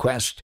by the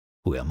quest,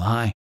 who am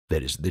I,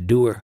 that is the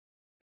doer,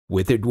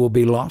 with it will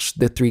be lost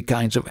the three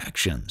kinds of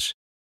actions.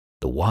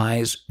 The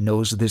wise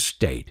knows this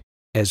state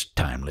as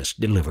timeless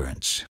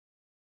deliverance.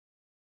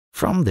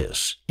 From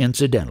this,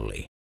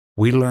 incidentally,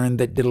 we learn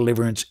that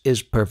deliverance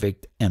is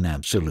perfect and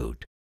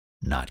absolute,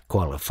 not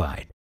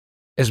qualified,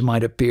 as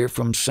might appear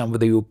from some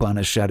of the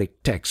Upanishadic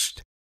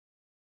texts.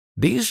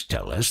 These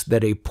tell us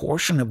that a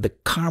portion of the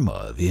karma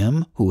of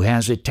him who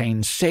has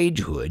attained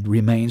sagehood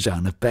remains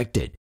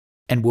unaffected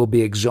and will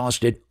be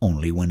exhausted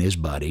only when his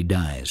body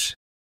dies.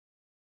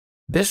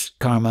 This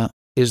karma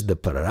is the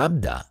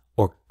prarabdha,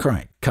 or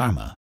current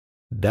karma,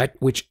 that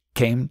which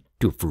came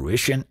to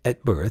fruition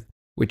at birth,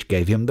 which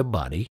gave him the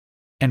body,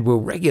 and will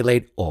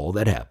regulate all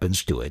that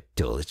happens to it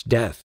till its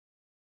death.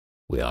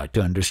 We are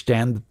to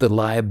understand that the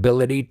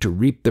liability to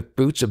reap the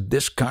fruits of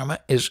this karma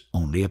is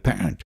only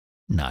apparent,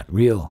 not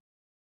real.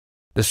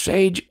 The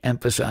sage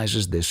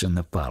emphasizes this in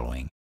the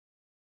following.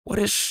 What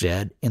is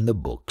said in the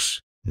books,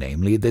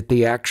 namely that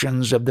the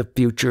actions of the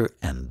future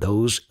and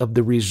those of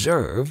the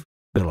reserve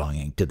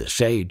belonging to the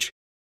sage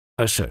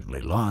are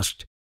certainly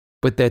lost,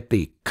 but that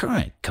the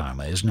current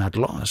karma is not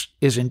lost,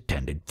 is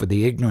intended for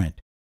the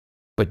ignorant.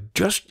 But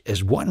just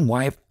as one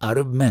wife out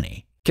of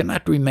many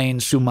cannot remain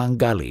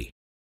sumangali,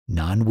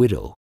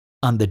 non-widow,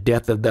 on the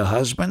death of the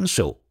husband,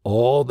 so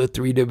all the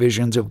three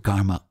divisions of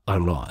karma are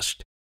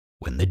lost.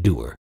 When the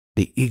doer,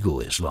 the ego,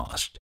 is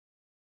lost.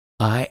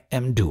 I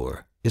am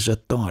doer is a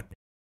thought.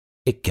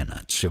 It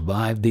cannot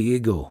survive the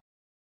ego.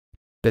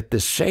 That the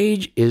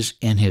sage is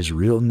in his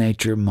real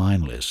nature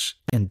mindless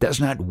and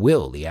does not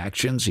will the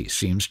actions he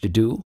seems to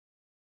do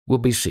will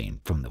be seen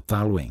from the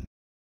following.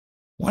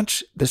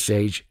 Once the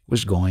sage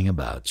was going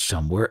about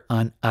somewhere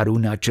on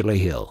Arunachala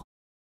Hill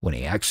when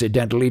he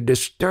accidentally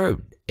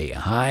disturbed a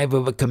hive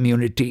of a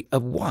community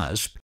of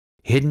wasps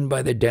hidden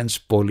by the dense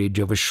foliage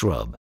of a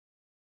shrub.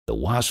 The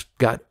wasp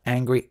got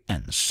angry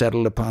and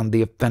settled upon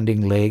the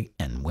offending leg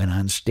and went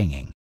on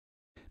stinging.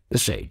 The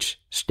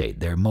sage stayed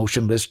there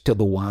motionless till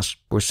the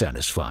wasps were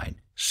satisfied,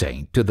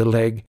 saying to the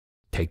leg,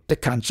 "Take the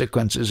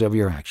consequences of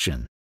your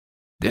action."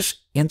 This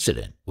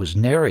incident was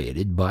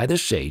narrated by the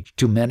sage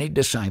to many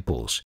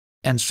disciples,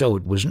 and so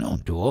it was known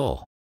to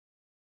all.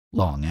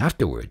 Long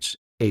afterwards,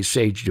 a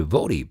sage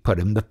devotee put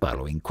him the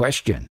following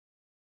question.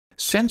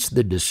 Since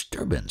the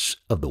disturbance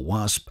of the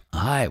wasp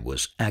hive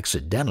was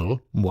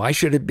accidental, why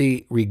should it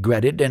be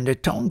regretted and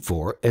atoned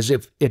for as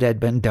if it had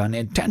been done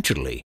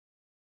intentionally?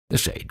 The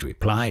sage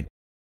replied,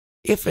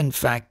 if in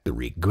fact the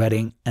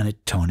regretting and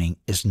atoning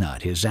is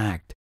not his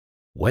act,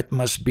 what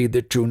must be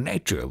the true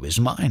nature of his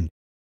mind?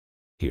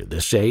 Here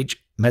the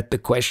sage met the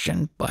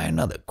question by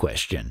another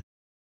question.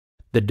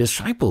 The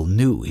disciple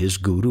knew his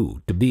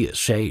guru to be a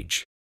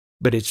sage,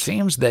 but it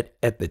seems that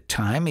at the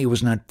time he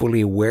was not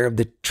fully aware of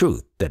the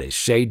truth that a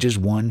sage is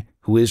one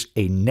who is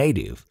a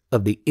native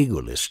of the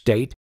egoless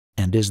state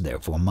and is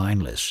therefore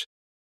mindless.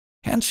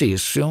 Hence he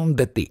assumed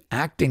that the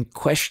act in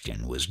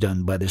question was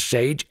done by the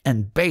sage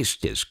and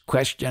based his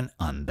question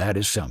on that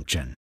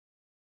assumption.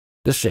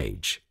 The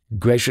sage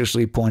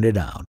graciously pointed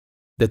out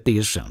that the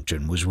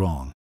assumption was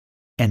wrong,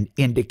 and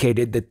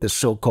indicated that the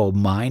so-called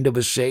mind of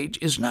a sage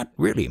is not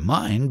really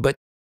mind, but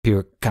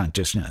pure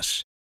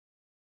consciousness.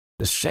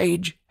 The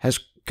sage has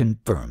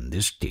confirmed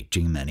this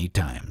teaching many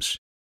times,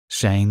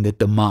 saying that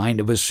the mind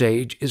of a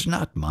sage is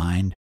not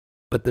mind,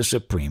 but the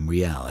supreme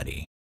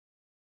reality.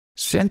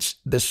 Since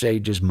the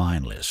sage is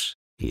mindless,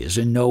 he is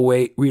in no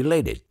way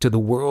related to the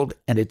world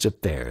and its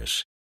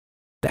affairs.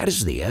 That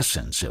is the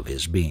essence of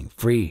his being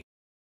free.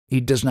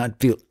 He does not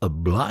feel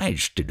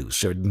obliged to do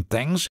certain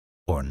things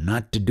or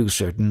not to do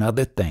certain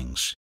other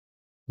things.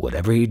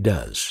 Whatever he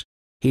does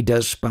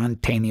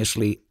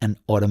spontaneously and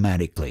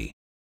automatically,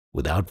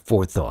 without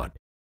forethought,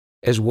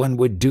 as one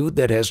would do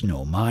that has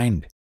no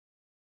mind.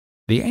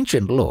 The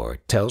ancient lore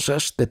tells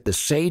us that the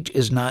sage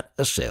is not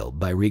assailed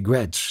by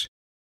regrets.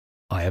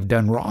 I have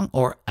done wrong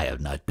or I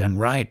have not done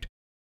right.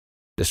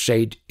 The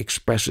sage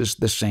expresses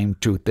the same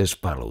truth as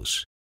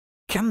follows.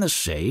 Can the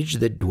sage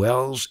that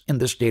dwells in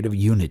the state of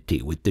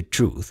unity with the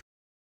truth,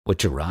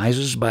 which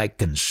arises by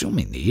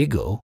consuming the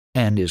ego,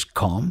 and is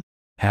calm,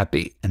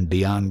 happy, and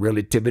beyond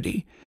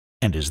relativity,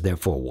 and is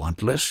therefore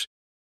wantless,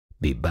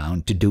 be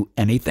bound to do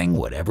anything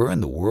whatever in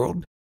the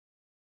world?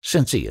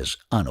 Since he is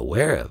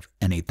unaware of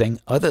anything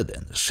other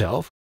than the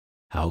self,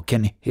 how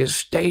can his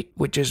state,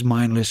 which is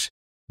mindless,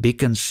 be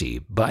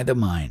conceived by the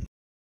mind?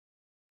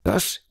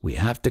 Thus we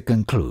have to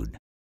conclude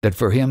that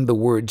for him the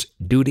words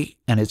duty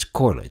and its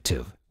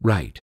correlative,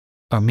 right,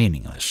 are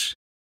meaningless.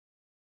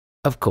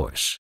 Of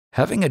course,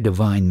 having a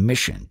divine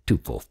mission to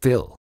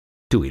fulfill,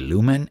 to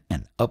illumine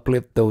and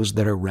uplift those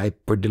that are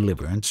ripe for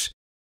deliverance,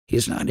 he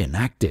is not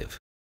inactive.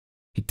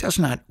 He does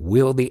not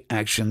will the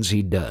actions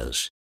he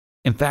does.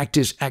 In fact,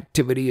 his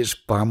activity is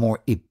far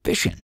more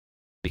efficient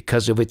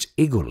because of its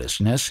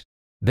egolessness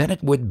than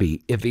it would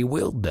be if he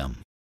willed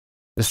them.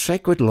 The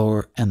sacred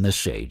lore and the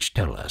sage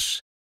tell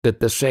us that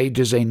the sage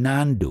is a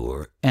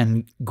non-doer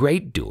and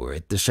great doer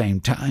at the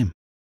same time.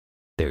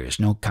 There is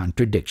no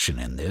contradiction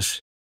in this,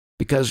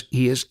 because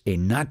he is a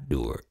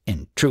not-doer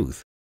in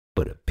truth,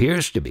 but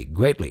appears to be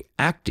greatly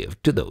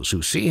active to those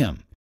who see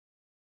him.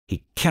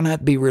 He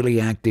cannot be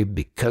really active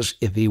because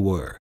if he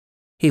were,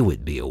 he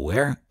would be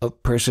aware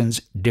of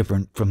persons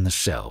different from the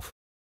self.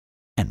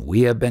 And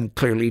we have been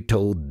clearly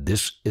told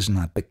this is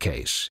not the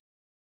case.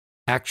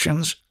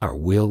 Actions are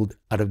willed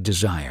out of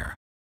desire.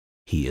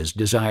 He is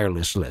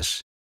desireless,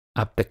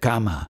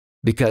 aptakama,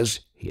 because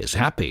he is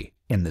happy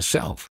in the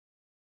self,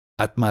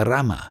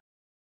 atmarama.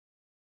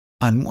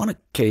 On one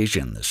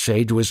occasion, the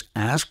sage was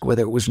asked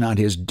whether it was not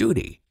his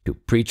duty to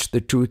preach the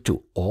truth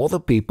to all the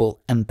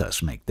people and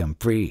thus make them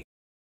free.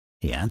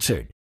 He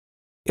answered,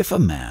 if a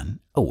man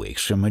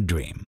awakes from a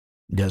dream,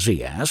 does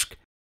he ask,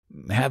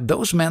 have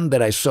those men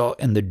that I saw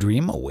in the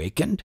dream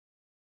awakened?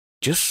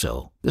 Just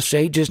so, the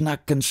sage is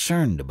not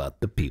concerned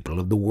about the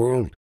people of the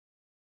world.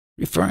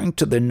 Referring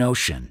to the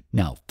notion,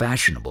 now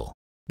fashionable,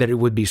 that it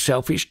would be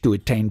selfish to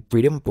attain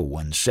freedom for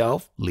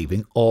oneself,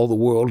 leaving all the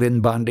world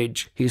in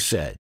bondage, he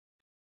said,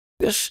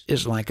 this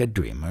is like a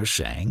dreamer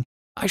saying,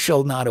 I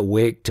shall not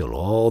awake till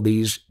all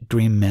these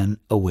dream men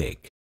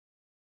awake.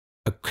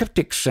 A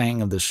cryptic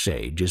saying of the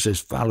sage is as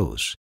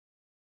follows.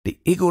 The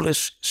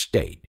egoless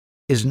state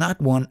is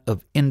not one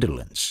of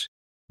indolence,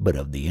 but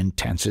of the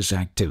intensest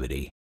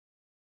activity.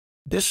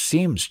 This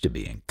seems to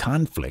be in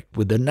conflict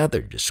with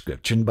another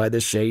description by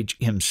the sage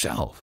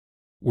himself,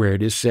 where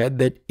it is said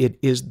that it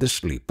is the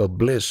sleep of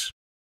bliss.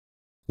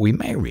 We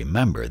may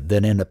remember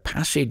that in a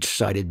passage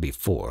cited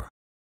before,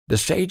 the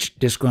sage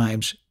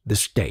describes the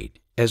state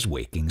as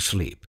waking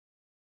sleep.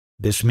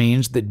 This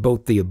means that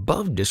both the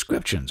above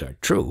descriptions are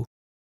true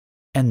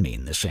and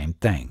mean the same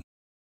thing.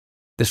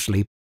 The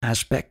sleep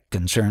aspect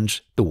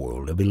concerns the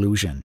world of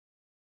illusion.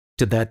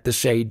 to that the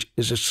sage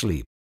is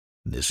asleep.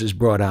 This is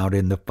brought out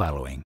in the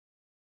following.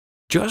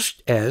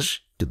 Just as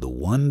to the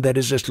one that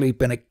is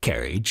asleep in a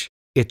carriage,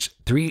 its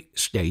three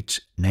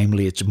states,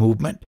 namely its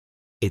movement,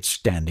 its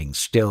standing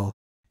still,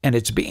 and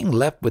its being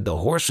left with the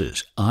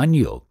horses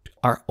unyoked,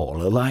 are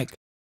all alike,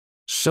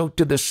 so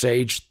to the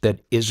sage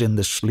that is in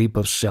the sleep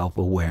of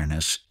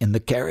self-awareness in the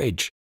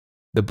carriage,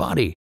 the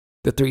body,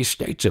 the three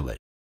states of it,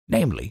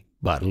 namely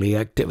bodily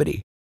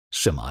activity,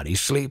 samadhi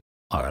sleep,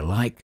 are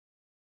alike.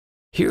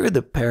 Here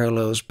the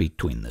parallels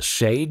between the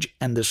sage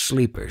and the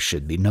sleeper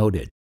should be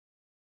noted.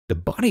 The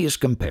body is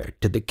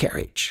compared to the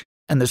carriage,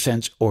 and the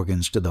sense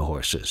organs to the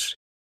horses.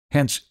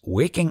 Hence,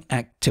 waking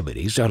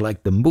activities are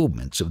like the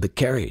movements of the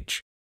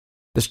carriage.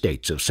 The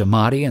states of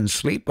samadhi and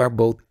sleep are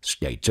both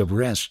states of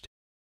rest,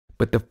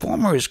 but the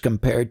former is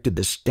compared to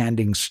the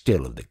standing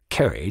still of the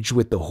carriage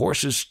with the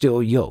horses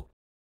still yoked,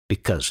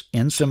 because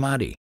in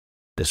samadhi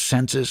the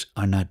senses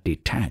are not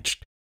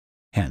detached.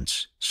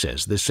 Hence,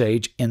 says the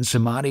sage, in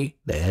samadhi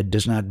the head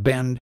does not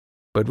bend,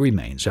 but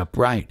remains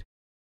upright.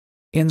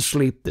 In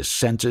sleep the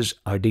senses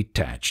are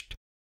detached,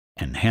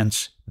 and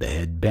hence the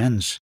head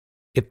bends,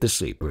 if the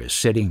sleeper is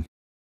sitting.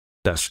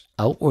 Thus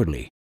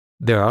outwardly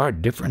there are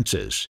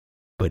differences,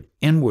 but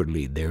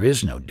inwardly there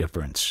is no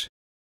difference.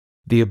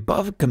 The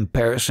above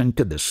comparison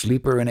to the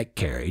sleeper in a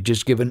carriage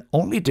is given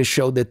only to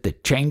show that the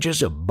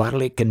changes of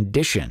bodily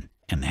condition,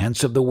 and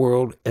hence of the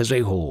world as a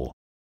whole,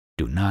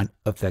 do not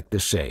affect the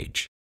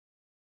sage.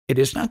 It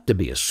is not to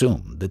be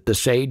assumed that the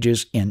sage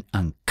is in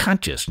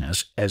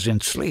unconsciousness as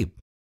in sleep.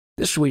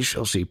 This we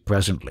shall see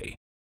presently.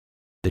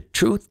 The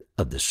truth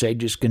of the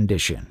sage's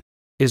condition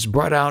is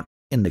brought out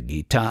in the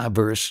Gita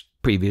verse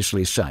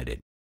previously cited,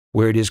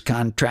 where it is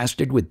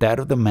contrasted with that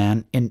of the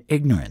man in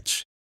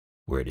ignorance,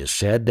 where it is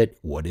said that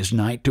what is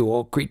night to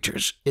all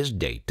creatures is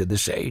day to the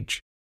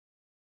sage,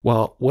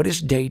 while what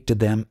is day to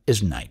them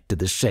is night to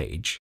the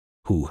sage,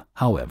 who,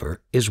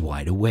 however, is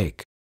wide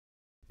awake.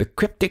 The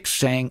cryptic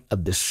saying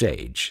of the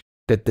sage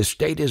that the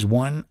state is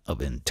one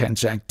of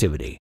intense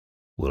activity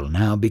will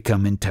now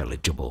become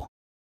intelligible.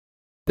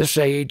 The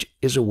sage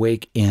is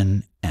awake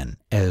in and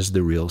as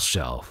the real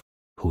self,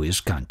 who is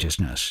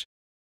consciousness.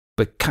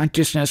 But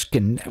consciousness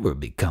can never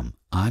become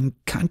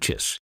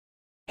unconscious.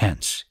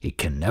 Hence, he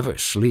can never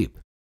sleep.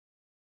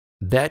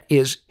 That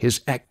is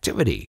his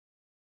activity,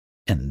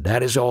 and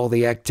that is all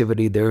the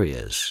activity there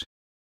is.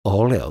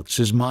 All else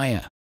is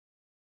Maya.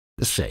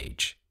 The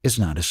sage is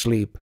not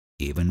asleep,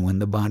 even when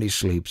the body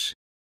sleeps.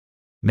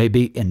 May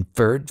be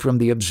inferred from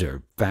the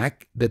observed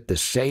fact that the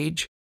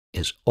sage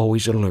is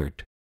always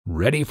alert,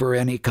 ready for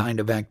any kind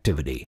of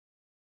activity.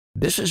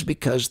 This is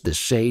because the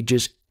sage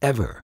is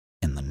ever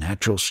in the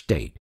natural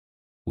state,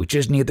 which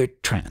is neither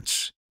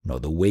trance nor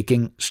the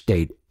waking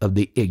state of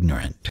the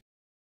ignorant.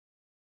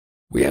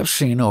 We have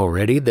seen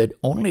already that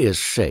only a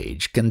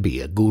sage can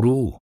be a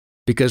guru,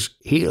 because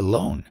he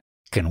alone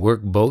can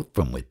work both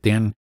from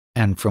within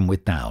and from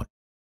without.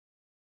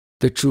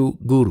 The true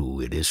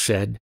guru, it is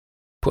said,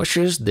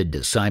 pushes the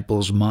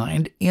disciple's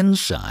mind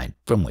inside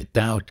from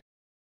without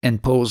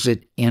and pulls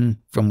it in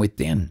from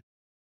within,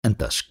 and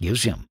thus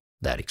gives him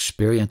that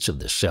experience of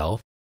the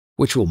self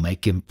which will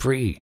make him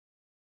free.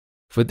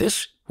 For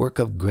this work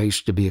of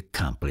grace to be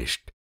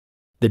accomplished,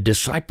 the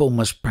disciple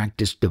must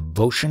practice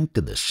devotion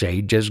to the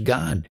sage as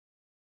God.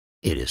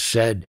 It is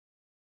said,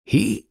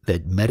 "He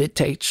that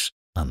meditates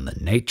on the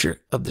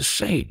nature of the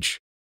sage,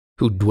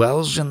 who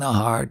dwells in the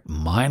heart,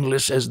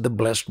 mindless as the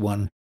blessed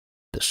one,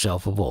 the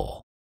self of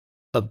all,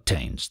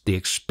 obtains the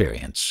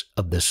experience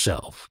of the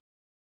self."